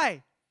did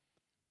I.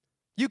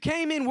 You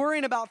came in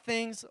worrying about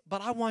things,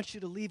 but I want you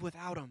to leave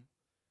without them.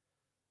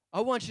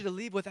 I want you to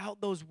leave without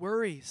those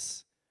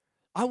worries.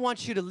 I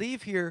want you to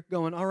leave here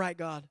going, all right,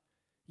 God,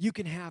 you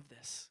can have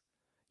this.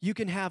 You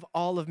can have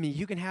all of me.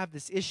 You can have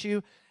this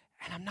issue,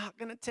 and I'm not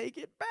going to take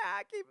it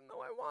back even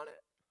though I want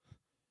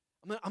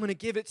it. I'm going to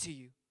give it to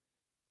you.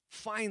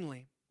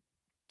 Finally,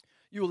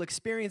 you will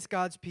experience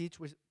God's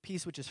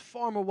peace, which is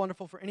far more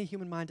wonderful for any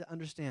human mind to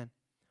understand.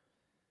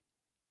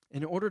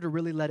 In order to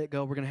really let it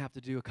go, we're going to have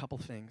to do a couple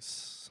things.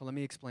 So let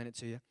me explain it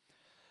to you.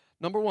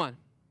 Number one,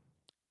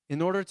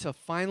 in order to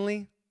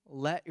finally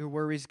let your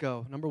worries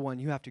go, number one,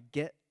 you have to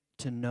get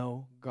to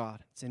know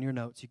God. It's in your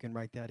notes. You can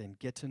write that in.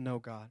 Get to know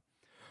God.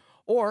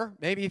 Or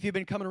maybe if you've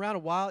been coming around a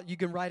while, you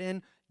can write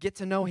in, get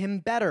to know him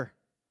better.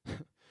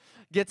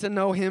 Get to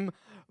know him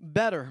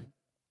better.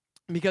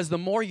 Because the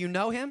more you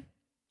know him,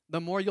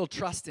 the more you'll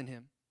trust in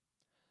him.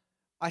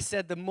 I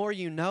said the more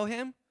you know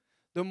him,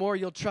 the more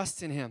you'll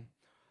trust in him.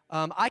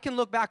 I can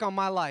look back on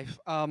my life,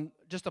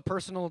 just a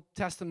personal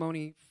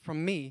testimony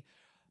from me.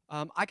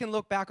 I can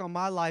look back on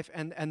my life,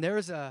 and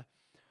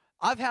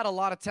I've had a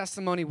lot of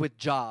testimony with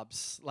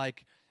jobs.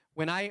 Like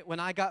when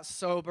I got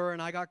sober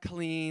and I got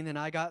clean and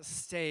I got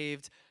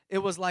saved, it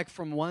was like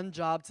from one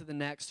job to the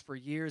next for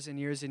years and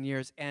years and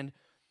years. And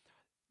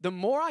the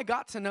more I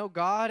got to know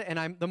God,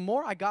 and the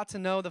more I got to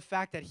know the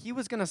fact that he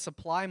was going to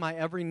supply my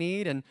every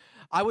need, and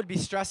I would be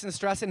stressing,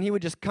 and he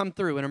would just come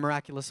through in a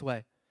miraculous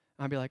way.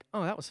 And I'd be like,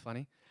 oh, that was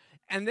funny.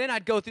 And then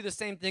I'd go through the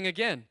same thing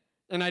again,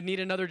 and I'd need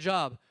another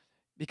job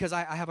because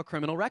I have a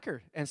criminal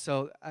record. And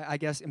so I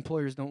guess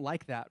employers don't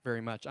like that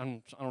very much.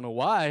 I don't know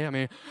why. I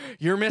mean,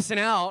 you're missing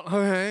out.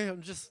 Okay,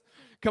 I'm just,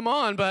 come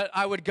on. But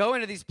I would go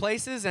into these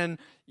places, and,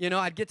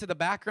 I'd get to the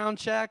background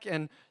check,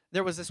 and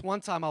there was this one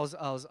time I was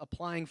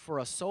applying for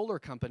a solar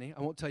company.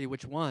 I won't tell you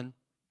which one,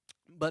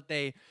 but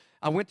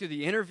I went through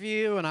the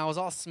interview, and I was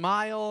all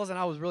smiles, and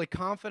I was really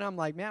confident. I'm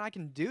like, man, I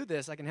can do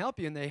this. I can help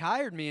you. And they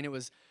hired me, and it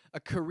was a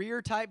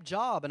career-type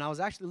job, and I was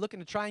actually looking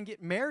to try and get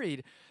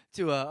married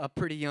to a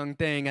pretty young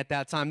thing at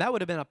that time. That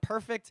would have been a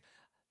perfect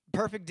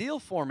deal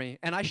for me.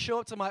 And I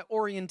show up to my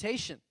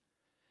orientation,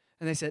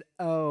 and they said,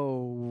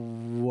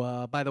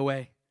 oh, by the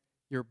way,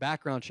 your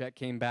background check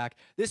came back.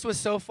 This was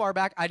so far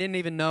back, I didn't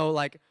even know,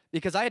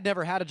 because I had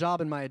never had a job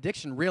in my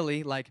addiction,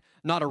 really,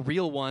 not a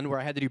real one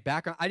where I had to do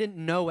background. I didn't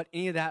know what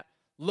any of that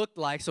looked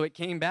like, so it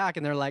came back,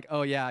 and they're like,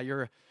 oh, yeah,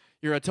 you're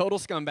a total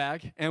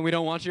scumbag, and we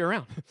don't want you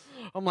around.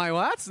 I'm like,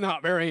 well, that's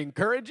not very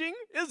encouraging,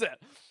 is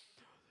it?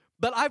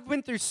 But I've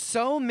been through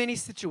so many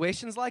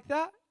situations like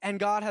that, and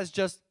God has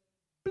just,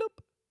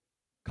 bloop,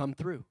 come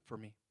through for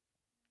me.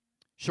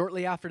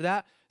 Shortly after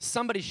that,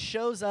 somebody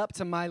shows up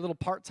to my little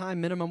part-time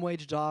minimum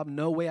wage job,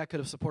 no way I could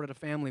have supported a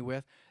family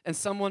with, and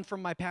someone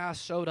from my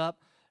past showed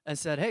up and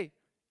said, hey,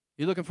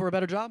 you looking for a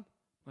better job?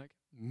 I'm like,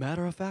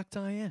 matter of fact,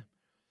 I am.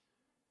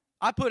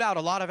 I put out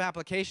a lot of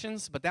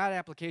applications, but that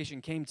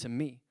application came to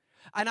me.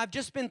 And I've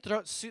just been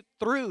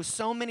through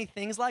so many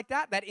things like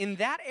that in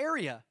that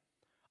area,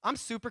 I'm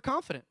super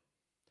confident.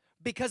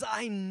 Because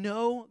I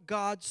know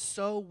God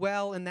so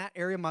well in that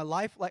area of my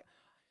life.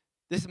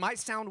 This might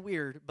sound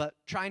weird, but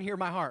try and hear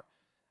my heart.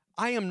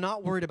 I am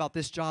not worried about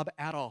this job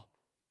at all.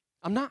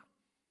 I'm not.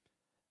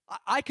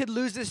 I could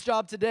lose this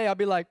job today. I'll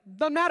be like,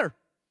 doesn't matter.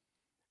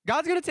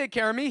 God's going to take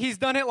care of me. He's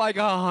done it like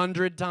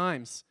 100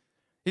 times.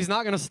 He's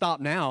not going to stop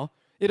now.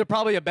 It'll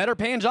probably a better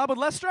paying job with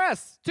less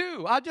stress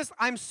too.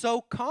 I'm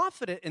so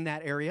confident in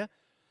that area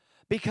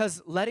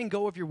because letting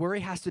go of your worry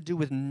has to do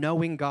with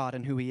knowing God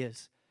and who he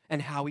is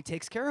and how he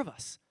takes care of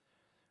us.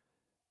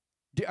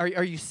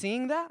 Are you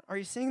seeing that? Are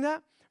you seeing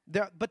that?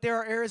 But there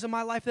are areas of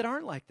my life that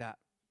aren't like that.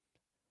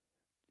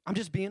 I'm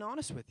just being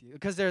honest with you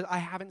because I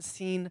haven't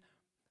seen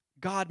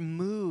God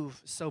move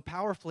so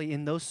powerfully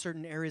in those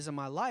certain areas of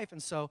my life,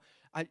 and so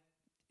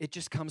it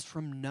just comes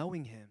from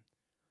knowing him.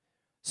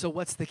 So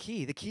what's the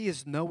key? The key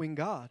is knowing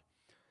God.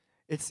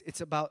 It's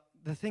about,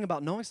 the thing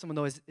about knowing someone,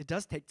 though, is it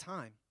does take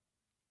time.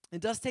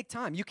 It does take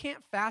time. You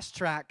can't fast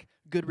track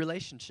good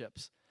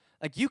relationships.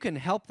 Like, you can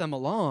help them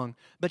along,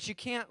 but you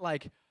can't,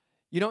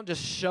 you don't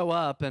just show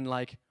up and,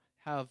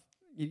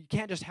 you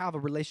can't just have a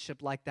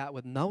relationship like that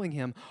with knowing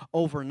him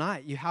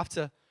overnight. You have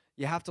to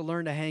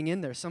learn to hang in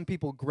there. Some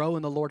people grow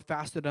in the Lord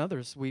faster than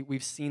others.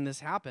 We've seen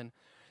this happen.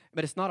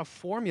 But it's not a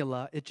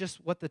formula. It's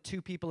just what the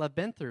two people have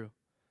been through.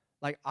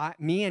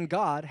 Me and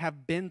God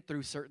have been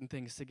through certain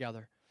things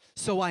together.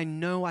 So I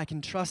know I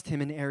can trust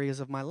him in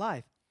areas of my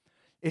life.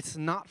 It's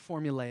not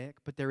formulaic,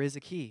 but there is a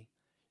key.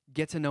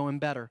 Get to know him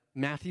better.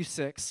 Matthew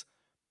 6,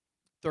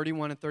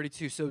 31 and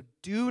 32. So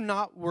do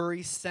not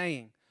worry,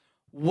 saying,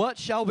 what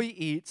shall we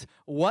eat?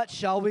 What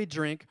shall we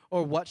drink?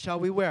 Or what shall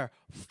we wear?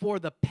 For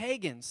the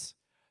pagans,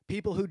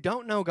 people who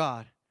don't know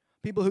God,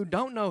 people who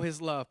don't know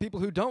his love, people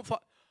who don't,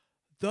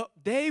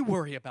 they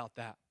worry about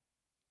that.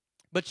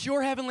 But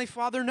your heavenly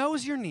Father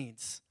knows your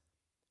needs.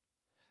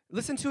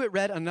 Listen to it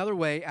read another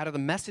way out of the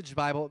Message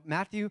Bible,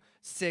 Matthew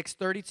 6,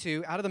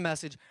 32, out of the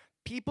Message.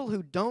 People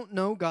who don't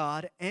know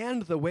God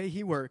and the way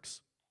he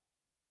works,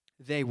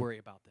 they worry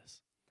about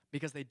this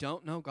because they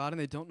don't know God and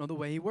they don't know the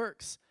way he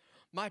works.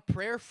 My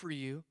prayer for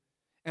you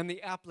and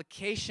the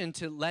application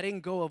to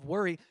letting go of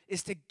worry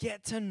is to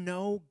get to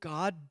know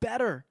God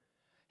better.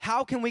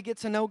 How can we get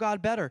to know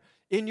God better?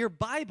 In your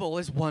Bible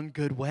is one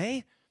good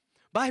way.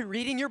 By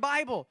reading your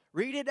Bible.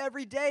 Read it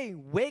every day.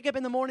 Wake up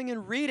in the morning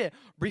and read it.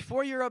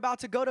 Before you're about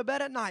to go to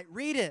bed at night,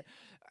 read it.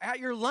 At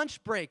your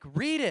lunch break,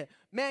 read it.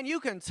 Man, you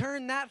can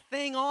turn that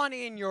thing on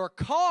in your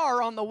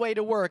car on the way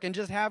to work and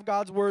just have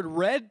God's word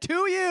read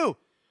to you.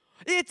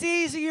 It's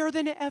easier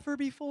than ever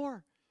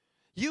before.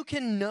 You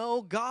can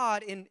know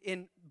God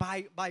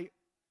by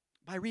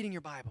reading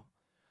your Bible.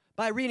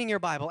 By reading your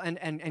Bible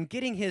and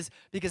getting his,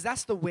 because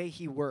that's the way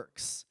he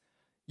works.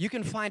 You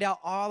can find out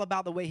all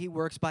about the way he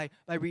works by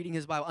reading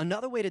his Bible.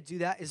 Another way to do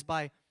that is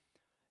by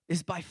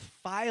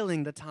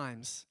filing the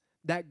times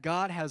that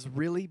God has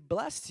really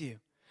blessed you.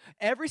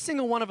 Every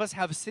single one of us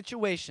have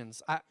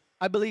situations,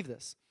 I believe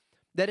this,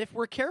 that if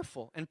we're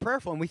careful and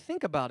prayerful and we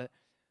think about it,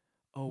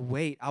 oh,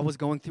 wait, I was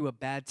going through a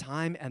bad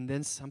time and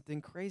then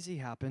something crazy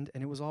happened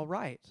and it was all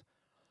right.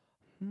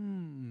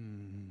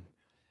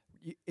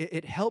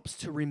 It helps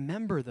to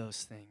remember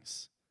those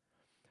things.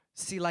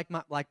 See, like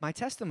my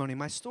testimony,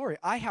 my story,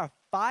 I have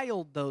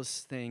filed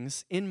those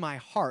things in my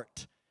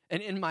heart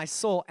and in my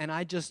soul, and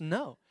I just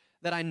know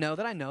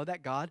that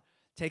God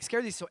takes care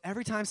of these. So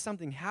every time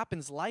something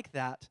happens like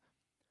that,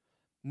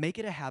 make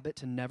it a habit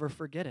to never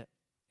forget it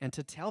and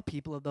to tell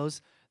people of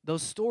those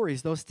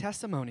stories, those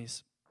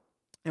testimonies.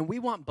 And we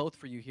want both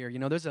for you here. You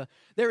know,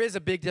 there is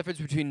a big difference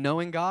between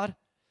knowing God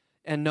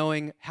and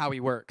knowing how he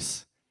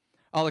works.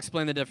 I'll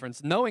explain the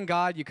difference. Knowing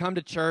God, you come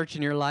to church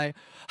and you're like,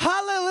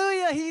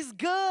 hallelujah, he's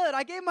good.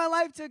 I gave my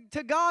life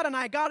to God and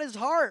I got his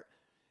heart.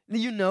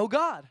 You know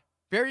God.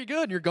 Very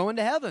good. You're going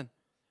to heaven.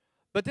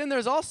 But then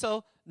there's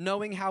also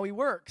knowing how he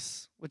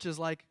works, which is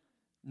like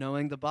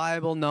knowing the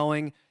Bible,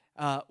 knowing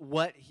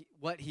what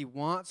he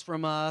wants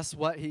from us,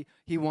 what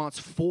he wants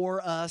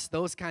for us,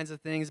 those kinds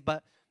of things.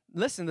 But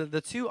listen, the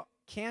two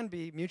can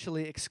be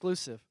mutually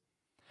exclusive.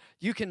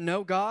 You can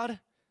know God,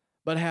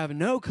 but have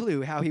no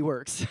clue how he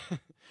works.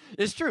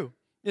 It's true.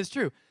 It's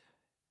true.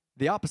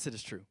 The opposite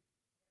is true.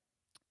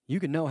 You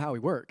can know how he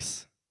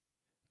works,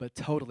 but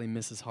totally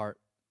miss his heart.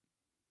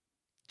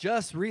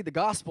 Just read the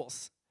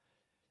Gospels.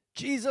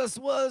 Jesus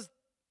was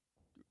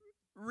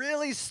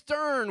really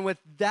stern with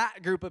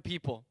that group of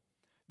people.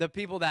 The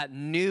people that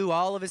knew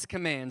all of his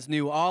commands,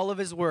 knew all of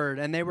his word,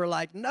 and they were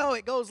like, no,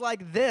 it goes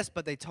like this,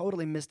 but they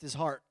totally missed his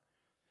heart.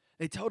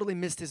 They totally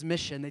missed his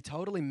mission. They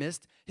totally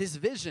missed his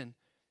vision.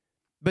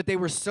 But they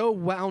were so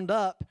wound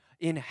up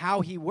in how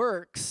he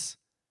works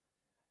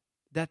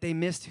that they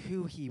missed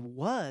who he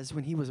was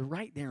when he was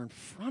right there in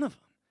front of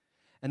them.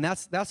 And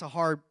that's a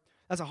hard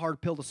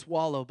pill to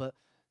swallow, but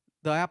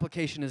the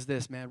application is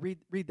this, man.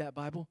 Read that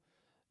Bible.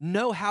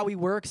 Know how he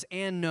works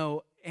and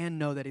know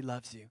that he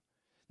loves you.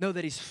 Know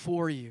that he's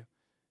for you.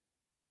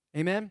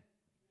 Amen?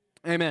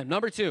 Amen.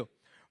 Number 2,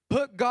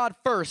 put God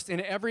first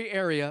in every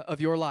area of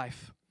your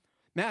life.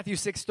 Matthew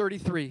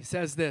 6:33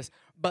 says this,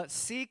 but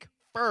seek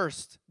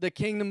first the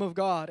kingdom of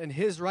God and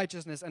his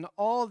righteousness, and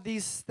all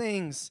these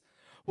things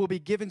will be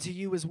given to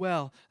you as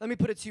well. Let me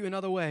put it to you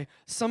another way.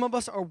 Some of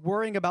us are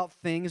worrying about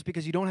things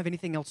because you don't have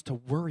anything else to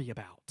worry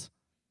about.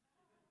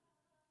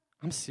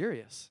 I'm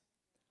serious.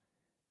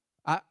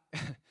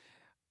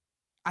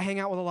 I hang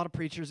out with a lot of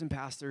preachers and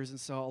pastors, and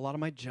so a lot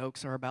of my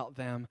jokes are about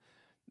them.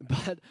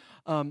 But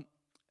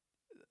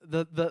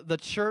the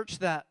church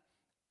that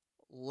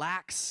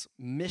lacks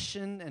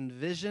mission and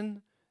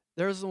vision,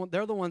 they're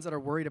the ones that are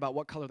worried about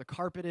what color the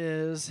carpet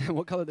is and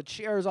what color the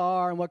chairs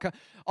are and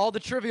all the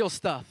trivial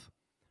stuff.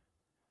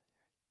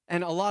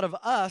 And a lot of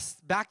us,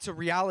 back to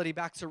reality,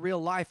 back to real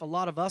life, a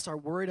lot of us are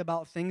worried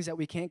about things that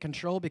we can't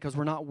control because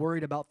we're not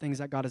worried about things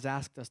that God has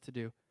asked us to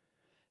do.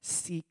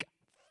 Seek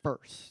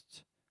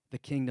first the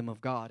kingdom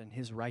of God and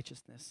his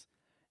righteousness,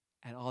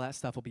 and all that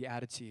stuff will be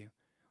added to you.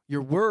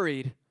 You're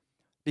worried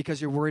because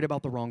you're worried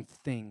about the wrong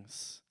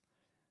things.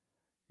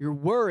 You're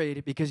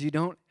worried because you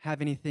don't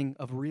have anything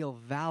of real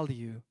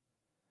value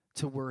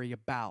to worry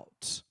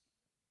about.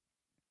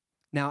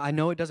 Now, I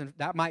know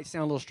that might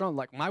sound a little strong,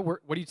 like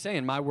what are you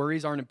saying? My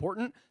worries aren't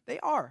important? They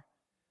are.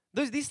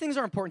 These things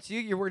are important to you.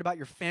 You're worried about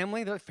your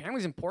family. The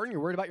family's important.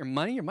 You're worried about your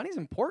money. Your money's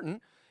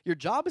important. Your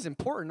job is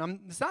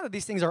important. It's not that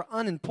these things are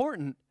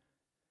unimportant.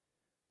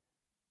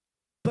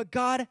 But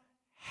God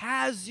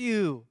has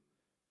you.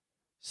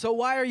 So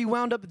why are you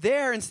wound up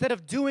there instead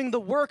of doing the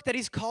work that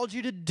he's called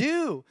you to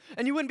do?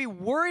 And you wouldn't be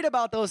worried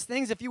about those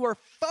things if you were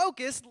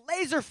focused,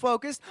 laser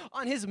focused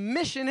on his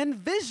mission and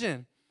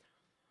vision.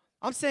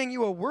 I'm saying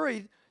you are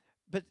worried,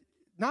 but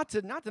not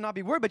to not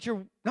be worried, but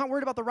you're not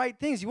worried about the right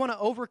things. You want to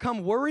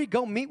overcome worry?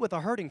 Go meet with a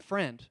hurting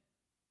friend.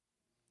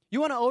 You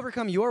want to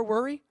overcome your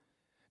worry?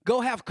 Go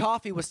have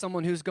coffee with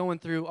someone who's going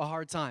through a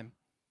hard time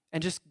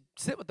and just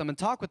sit with them and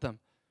talk with them.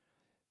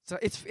 So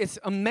it's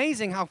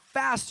amazing how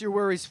fast your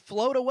worries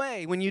float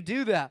away when you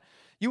do that.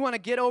 You want to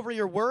get over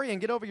your worry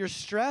and get over your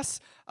stress?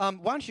 Why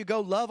don't you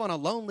go love on a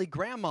lonely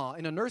grandma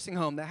in a nursing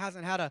home that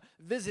hasn't had a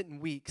visit in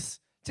weeks?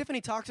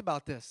 Tiffany talks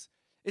about this.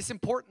 It's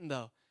important,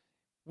 though.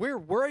 We're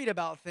worried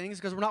about things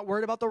because we're not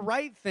worried about the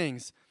right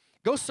things.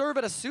 Go serve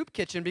at a soup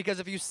kitchen, because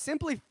if you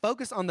simply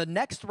focus on the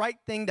next right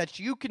thing that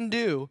you can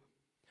do,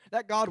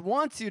 that God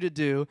wants you to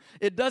do,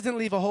 it doesn't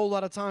leave a whole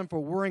lot of time for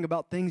worrying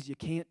about things you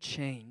can't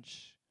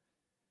change.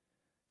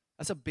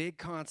 That's a big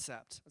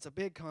concept. That's a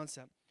big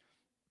concept.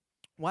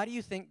 Why do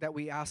you think that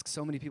we ask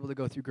so many people to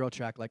go through Grow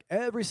Track like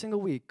every single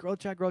week? Grow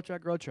Track, Grow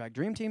Track, Grow Track.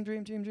 Dream Team,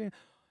 Dream Team, Dream.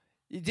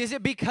 Is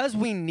it because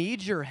we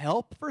need your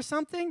help for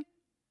something?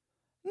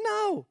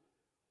 No.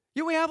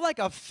 We have like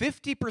a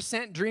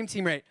 50% Dream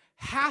Team rate.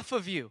 Half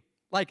of you,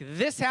 like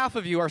this half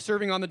of you, are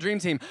serving on the Dream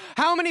Team.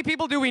 How many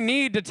people do we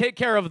need to take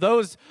care of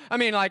those? I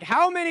mean, like,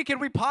 how many can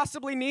we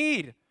possibly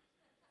need?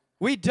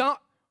 We don't.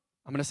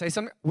 I'm going to say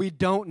something. We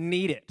don't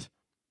need it.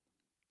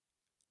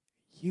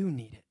 You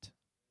need it.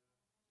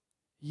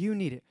 You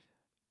need it.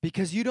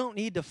 Because you don't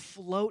need to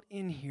float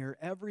in here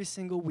every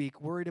single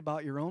week worried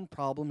about your own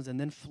problems and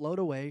then float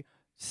away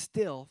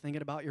still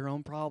thinking about your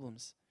own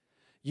problems.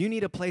 You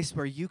need a place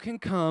where you can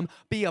come,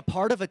 be a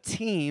part of a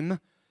team,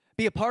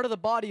 be a part of the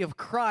body of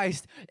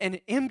Christ, and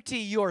empty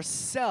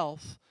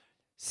yourself.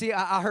 See,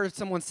 I heard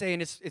someone say,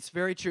 and it's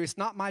very true, it's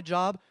not my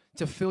job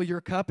to fill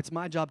your cup, it's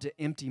my job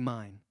to empty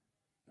mine.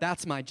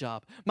 That's my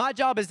job. My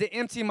job is to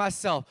empty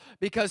myself,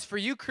 because for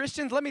you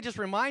Christians, let me just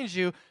remind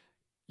you,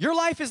 your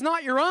life is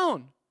not your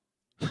own.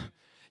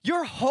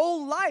 Your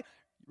whole life.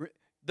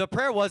 The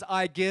prayer was,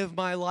 I give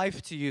my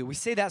life to you. We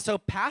say that so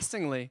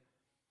passingly.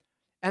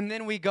 And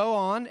then we go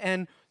on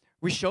and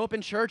we show up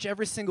in church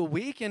every single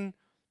week, and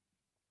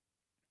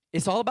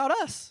it's all about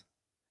us.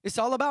 It's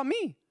all about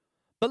me.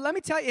 But let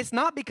me tell you, it's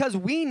not because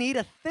we need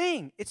a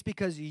thing. It's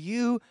because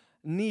you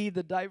need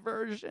the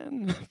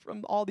diversion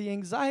from all the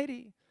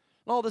anxiety,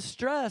 all the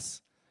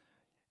stress.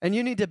 And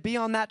you need to be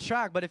on that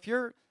track. But if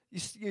you're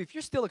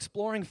still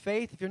exploring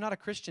faith, if you're not a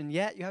Christian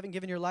yet, you haven't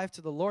given your life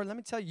to the Lord, let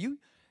me tell you,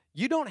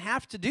 you don't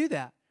have to do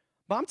that.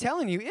 But I'm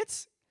telling you,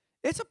 it's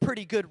a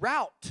pretty good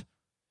route.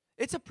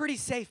 It's a pretty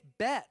safe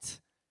bet.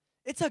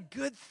 It's a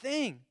good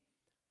thing.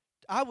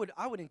 I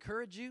would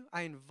encourage you.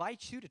 I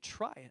invite you to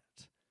try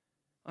it.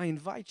 I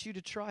invite you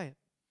to try it.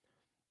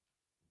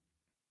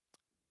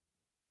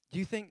 Do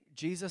you think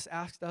Jesus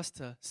asked us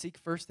to seek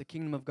first the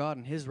kingdom of God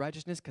and his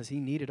righteousness because he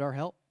needed our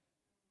help?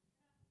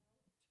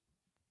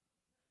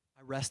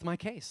 I rest my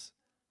case.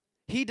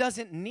 He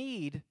doesn't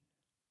need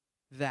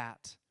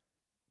that.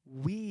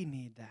 We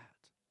need that.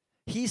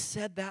 He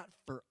said that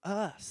for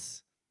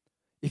us.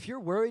 If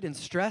you're worried and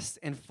stressed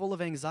and full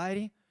of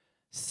anxiety,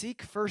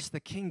 seek first the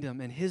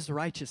kingdom and his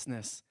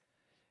righteousness,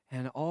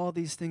 and all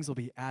these things will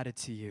be added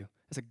to you.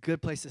 It's a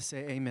good place to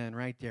say amen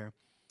right there.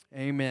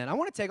 Amen. I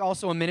want to take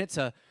also a minute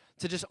to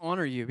just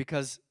honor you,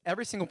 because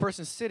every single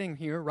person sitting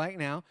here right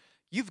now,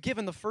 you've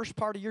given the first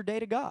part of your day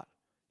to God.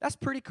 That's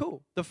pretty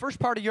cool. The first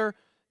part of your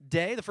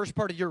day, the first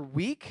part of your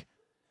week,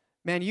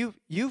 man,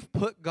 you've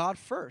put God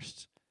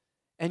first.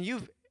 And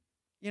you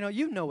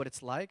know what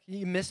it's like.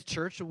 You miss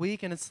church a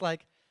week and it's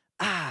like,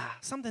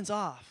 something's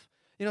off.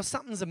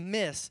 Something's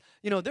amiss.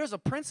 There's a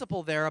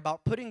principle there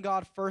about putting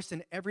God first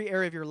in every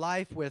area of your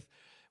life, with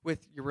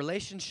your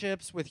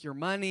relationships, with your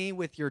money,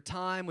 with your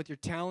time, with your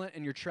talent,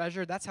 and your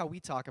treasure. That's how we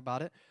talk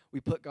about it. We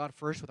put God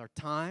first with our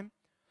time,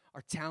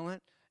 our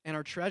talent, and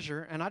our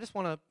treasure. And I just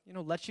want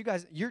to, let you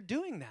guys, you're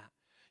doing that.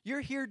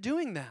 You're here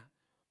doing that.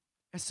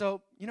 And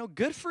so,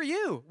 good for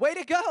you. Way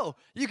to go.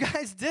 You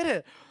guys did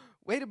it.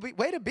 Way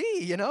to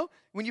be.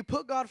 When you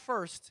put God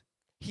first,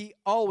 he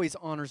always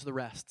honors the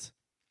rest.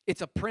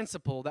 It's a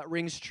principle that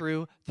rings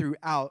true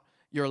throughout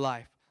your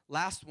life.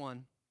 Last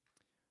one,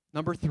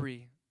 number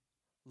 3,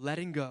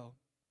 letting go.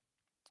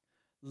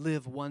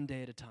 Live one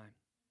day at a time.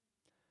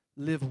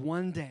 Live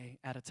one day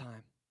at a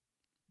time.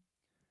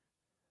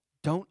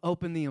 Don't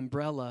open the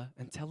umbrella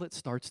until it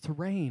starts to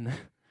rain.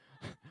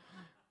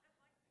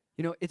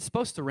 It's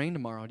supposed to rain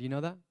tomorrow. Do you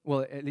know that?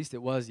 Well, at least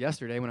it was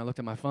yesterday when I looked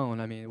at my phone.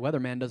 I mean,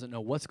 weatherman doesn't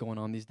know what's going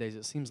on these days,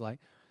 it seems like.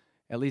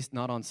 At least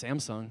not on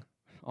Samsung.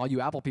 All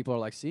you Apple people are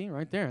like, see,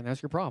 right there.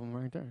 That's your problem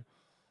right there.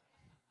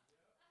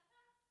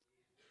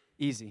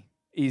 Easy.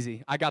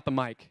 I got the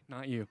mic,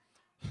 not you.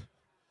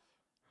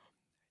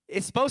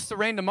 It's supposed to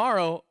rain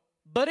tomorrow,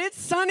 but it's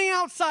sunny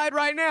outside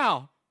right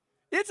now.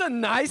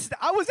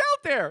 I was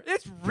out there.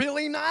 It's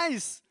really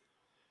nice.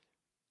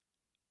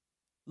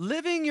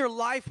 Living your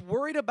life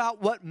worried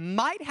about what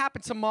might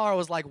happen tomorrow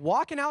is like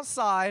walking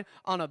outside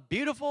on a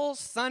beautiful,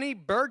 sunny,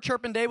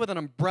 bird-chirping day with an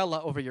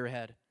umbrella over your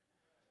head.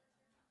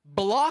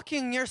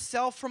 Blocking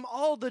yourself from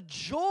all the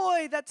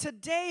joy that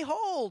today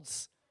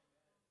holds.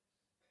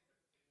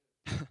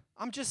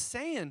 I'm just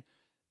saying,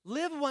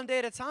 live one day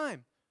at a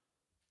time.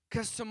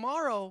 Because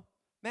tomorrow,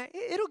 man,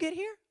 it'll get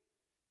here.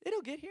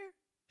 It'll get here.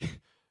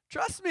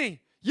 Trust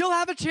me, you'll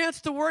have a chance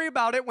to worry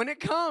about it when it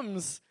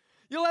comes.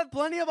 You'll have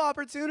plenty of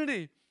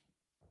opportunity.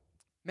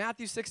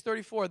 Matthew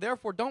 6:34,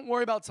 therefore don't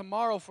worry about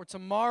tomorrow, for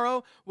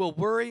tomorrow will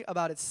worry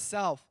about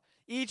itself.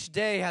 Each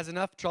day has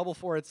enough trouble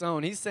for its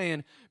own. He's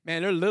saying,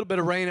 man, there's a little bit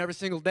of rain every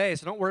single day,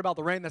 so don't worry about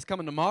the rain that's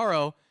coming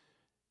tomorrow.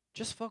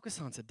 Just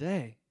focus on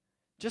today.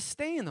 Just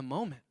stay in the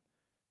moment.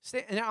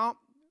 Now,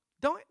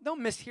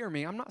 don't mishear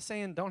me. I'm not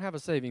saying don't have a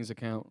savings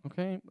account,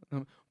 okay?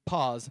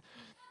 Pause.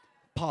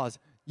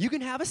 You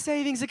can have a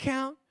savings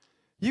account.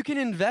 You can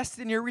invest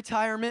in your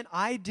retirement.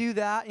 I do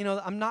that.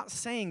 I'm not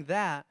saying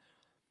that.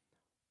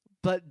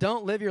 But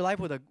don't live your life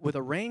with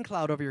a rain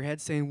cloud over your head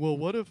saying, well,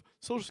 what if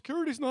Social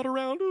Security's not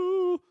around?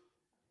 Ooh.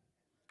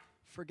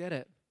 Forget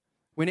it.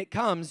 When it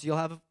comes, you'll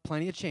have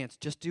plenty of chance.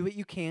 Just do what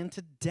you can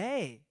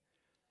today.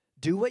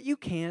 Do what you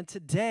can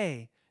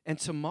today. And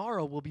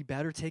tomorrow will be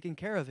better taken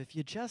care of if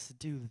you just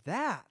do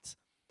that.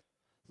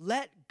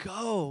 Let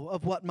go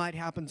of what might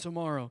happen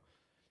tomorrow.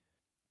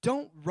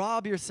 Don't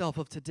rob yourself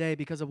of today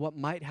because of what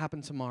might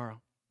happen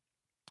tomorrow.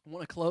 I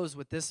want to close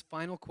with this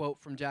final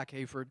quote from Jack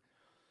Hayford.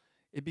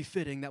 It'd be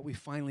fitting that we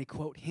finally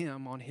quote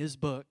him on his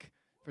book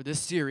for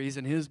this series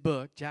in his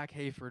book, Jack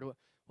Hayford.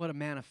 What a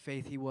man of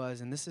faith he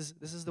was, and this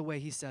is the way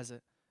he says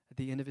it at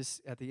the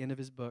end of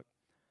his book.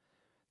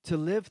 To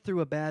live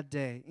through a bad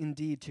day,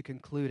 indeed to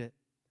conclude it,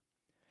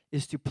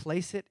 is to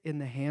place it in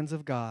the hands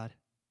of God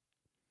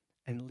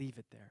and leave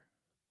it there.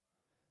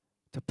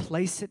 To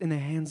place it in the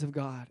hands of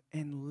God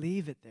and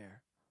leave it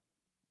there.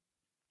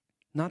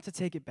 Not to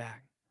take it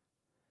back.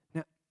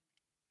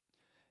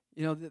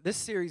 Now, this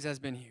series has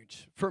been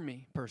huge for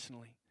me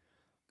personally.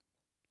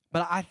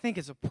 But I think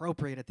it's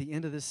appropriate at the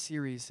end of this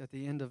series, at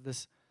the end of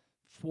this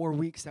 4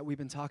 weeks that we've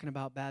been talking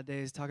about bad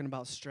days, talking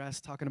about stress,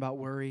 talking about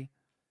worry.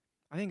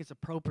 I think it's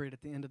appropriate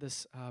at the end of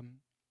this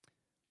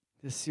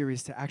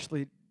series to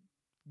actually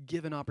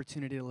give an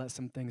opportunity to let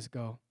some things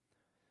go.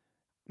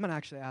 I'm going to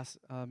actually ask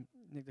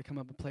Nick to come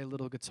up and play a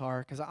little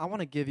guitar because I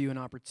want to give you an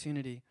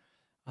opportunity.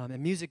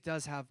 And music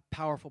does have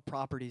powerful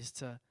properties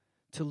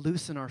to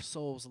loosen our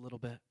souls a little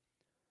bit,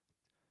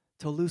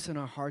 to loosen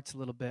our hearts a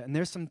little bit. And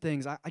there's some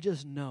things, I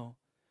just know,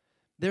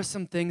 there's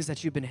some things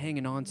that you've been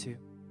hanging on to.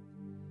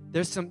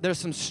 There's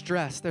some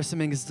stress, there's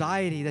some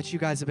anxiety that you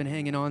guys have been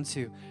hanging on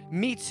to.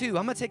 Me too.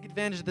 I'm going to take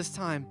advantage of this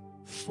time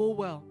full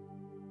well.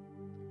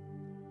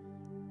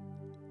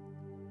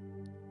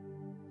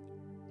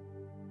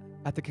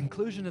 At the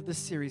conclusion of this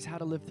series, How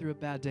to Live Through a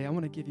Bad Day, I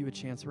want to give you a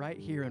chance right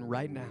here and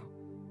right now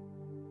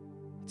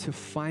to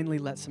finally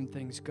let some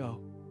things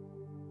go.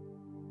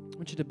 I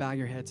want you to bow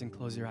your heads and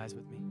close your eyes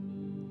with me.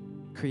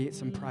 Create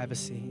some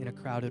privacy in a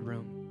crowded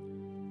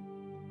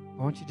room.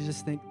 I want you to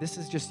just think, this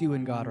is just you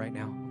and God right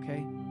now,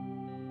 okay?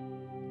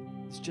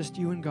 It's just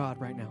you and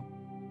God right now.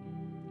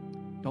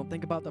 Don't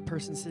think about the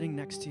person sitting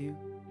next to you.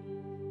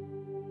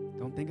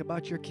 Don't think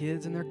about your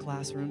kids in their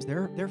classrooms.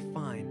 They're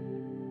fine.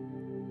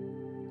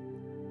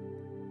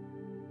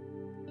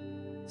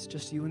 It's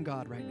just you and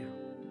God right now.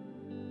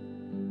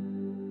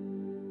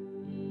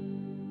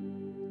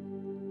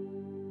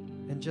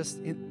 And just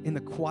in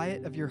the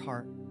quiet of your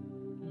heart,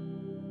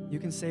 you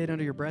can say it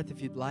under your breath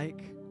if you'd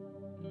like.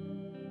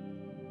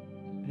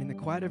 And in the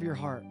quiet of your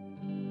heart,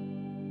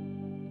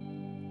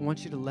 I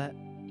want you to let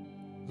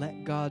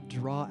God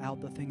draw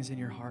out the things in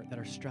your heart that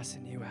are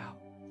stressing you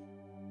out,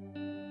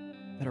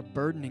 that are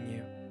burdening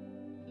you,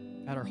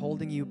 that are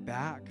holding you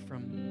back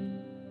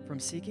from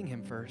seeking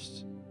Him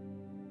first.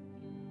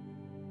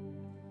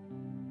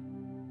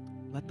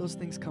 Let those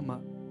things come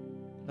up.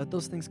 Let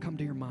those things come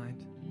to your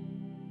mind.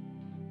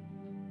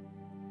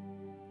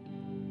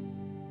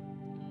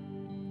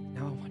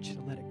 Now I want you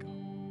to let it go.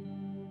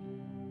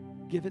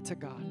 Give it to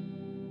God.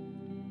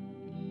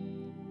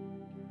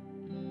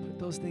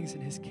 those things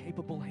in his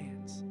capable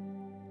hands.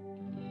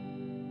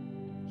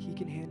 He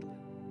can handle it.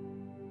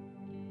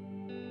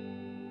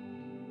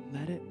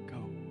 Let it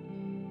go.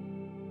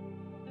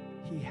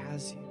 He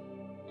has you.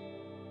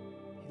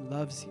 He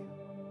loves you.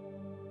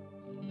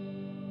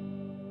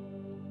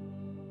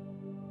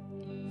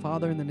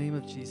 Father, in the name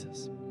of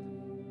Jesus,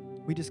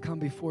 we just come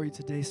before you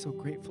today so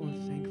grateful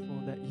and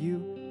thankful that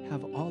you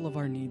have all of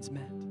our needs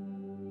met.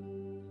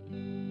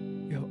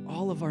 You have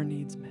all of our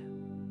needs met.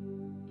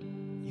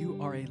 You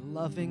are a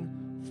loving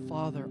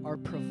Father, our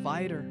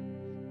provider,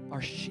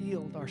 our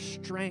shield, our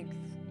strength,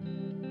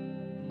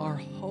 our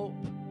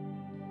hope.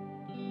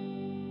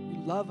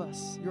 You love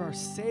us. You're our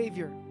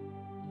Savior.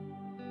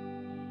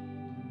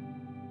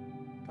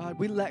 God,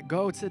 we let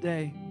go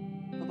today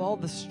of all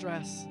the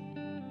stress,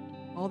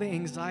 all the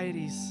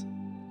anxieties,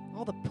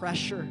 all the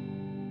pressure,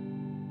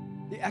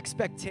 the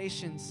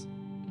expectations,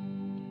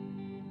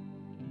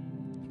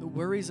 the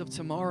worries of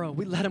tomorrow.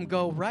 We let them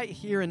go right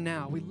here and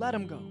now. We let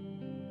them go.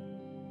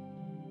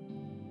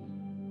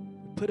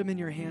 We put them in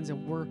your hands,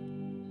 and we're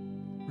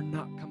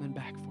not coming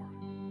back for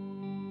it.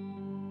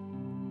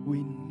 We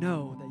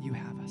know that you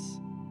have us.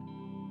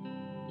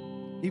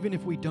 Even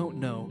if we don't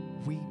know,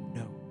 we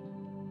know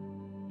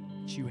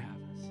that you have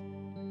us.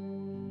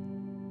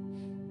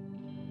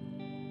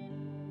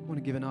 I want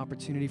to give an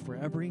opportunity for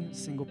every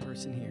single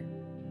person here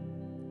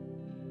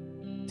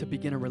to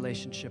begin a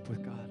relationship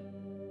with God.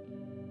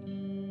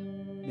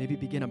 Maybe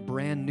begin a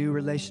brand new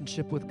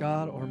relationship with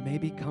God, or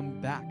maybe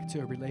come back to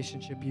a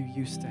relationship you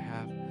used to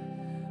have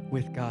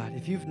with God.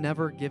 If you've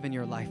never given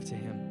your life to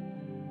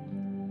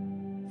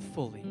him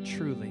fully,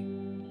 truly,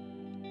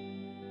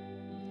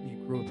 you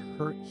grew up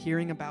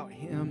hearing about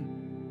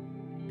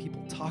him,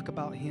 people talk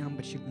about him,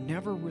 but you've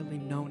never really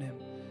known him,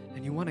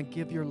 and you want to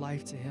give your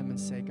life to him and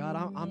say, God,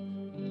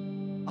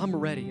 I'm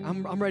ready.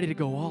 I'm ready to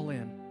go all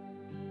in.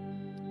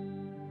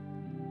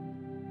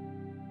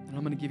 And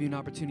I'm going to give you an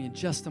opportunity in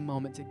just a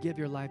moment to give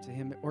your life to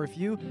him. Or if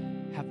you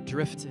have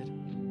drifted,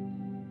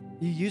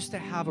 you used to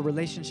have a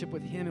relationship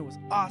with him. It was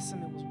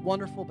awesome. It was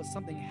wonderful, but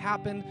something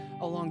happened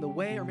along the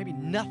way, or maybe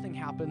nothing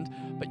happened,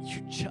 but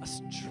you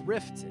just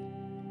drifted.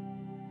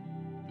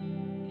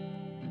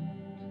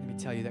 Let me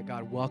tell you that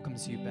God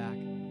welcomes you back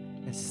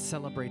and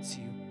celebrates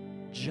you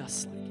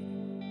just like you.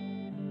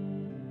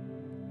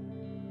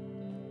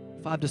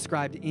 If I've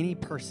described any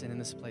person in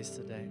this place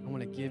today, I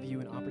want to give you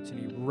an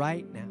opportunity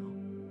right now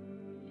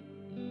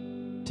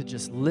to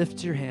just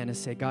lift your hand and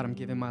say, God, I'm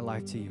giving my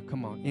life to you.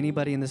 Come on,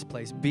 anybody in this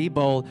place, be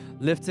bold,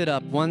 lift it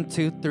up. 1,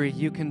 2, 3,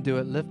 you can do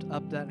it. Lift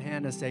up that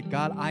hand and say,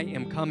 God, I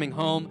am coming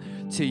home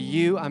to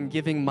you. I'm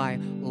giving my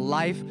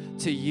life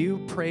to you.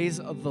 Praise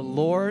of the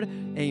Lord.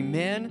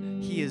 Amen.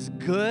 He is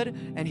good,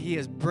 and he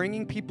is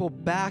bringing people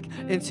back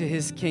into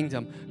his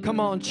kingdom. Come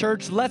on,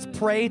 church, let's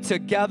pray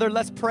together.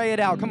 Let's pray it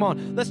out. Come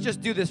on, let's just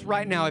do this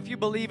right now. If you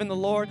believe in the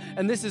Lord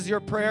and this is your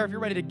prayer, if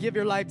you're ready to give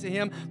your life to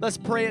him, let's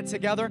pray it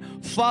together.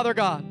 Father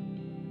God,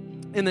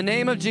 in the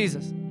name of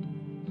Jesus,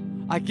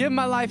 I give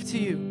my life to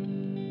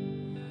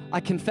you. I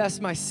confess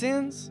my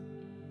sins.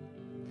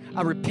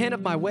 I repent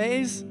of my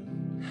ways.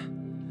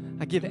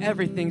 I give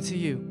everything to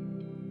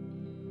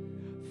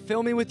you.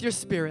 Fill me with your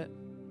Spirit.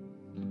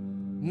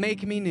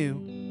 Make me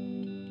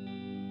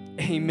new.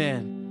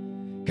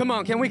 Amen. Come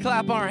on, can we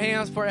clap our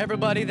hands for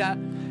everybody that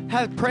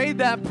has prayed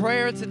that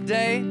prayer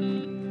today?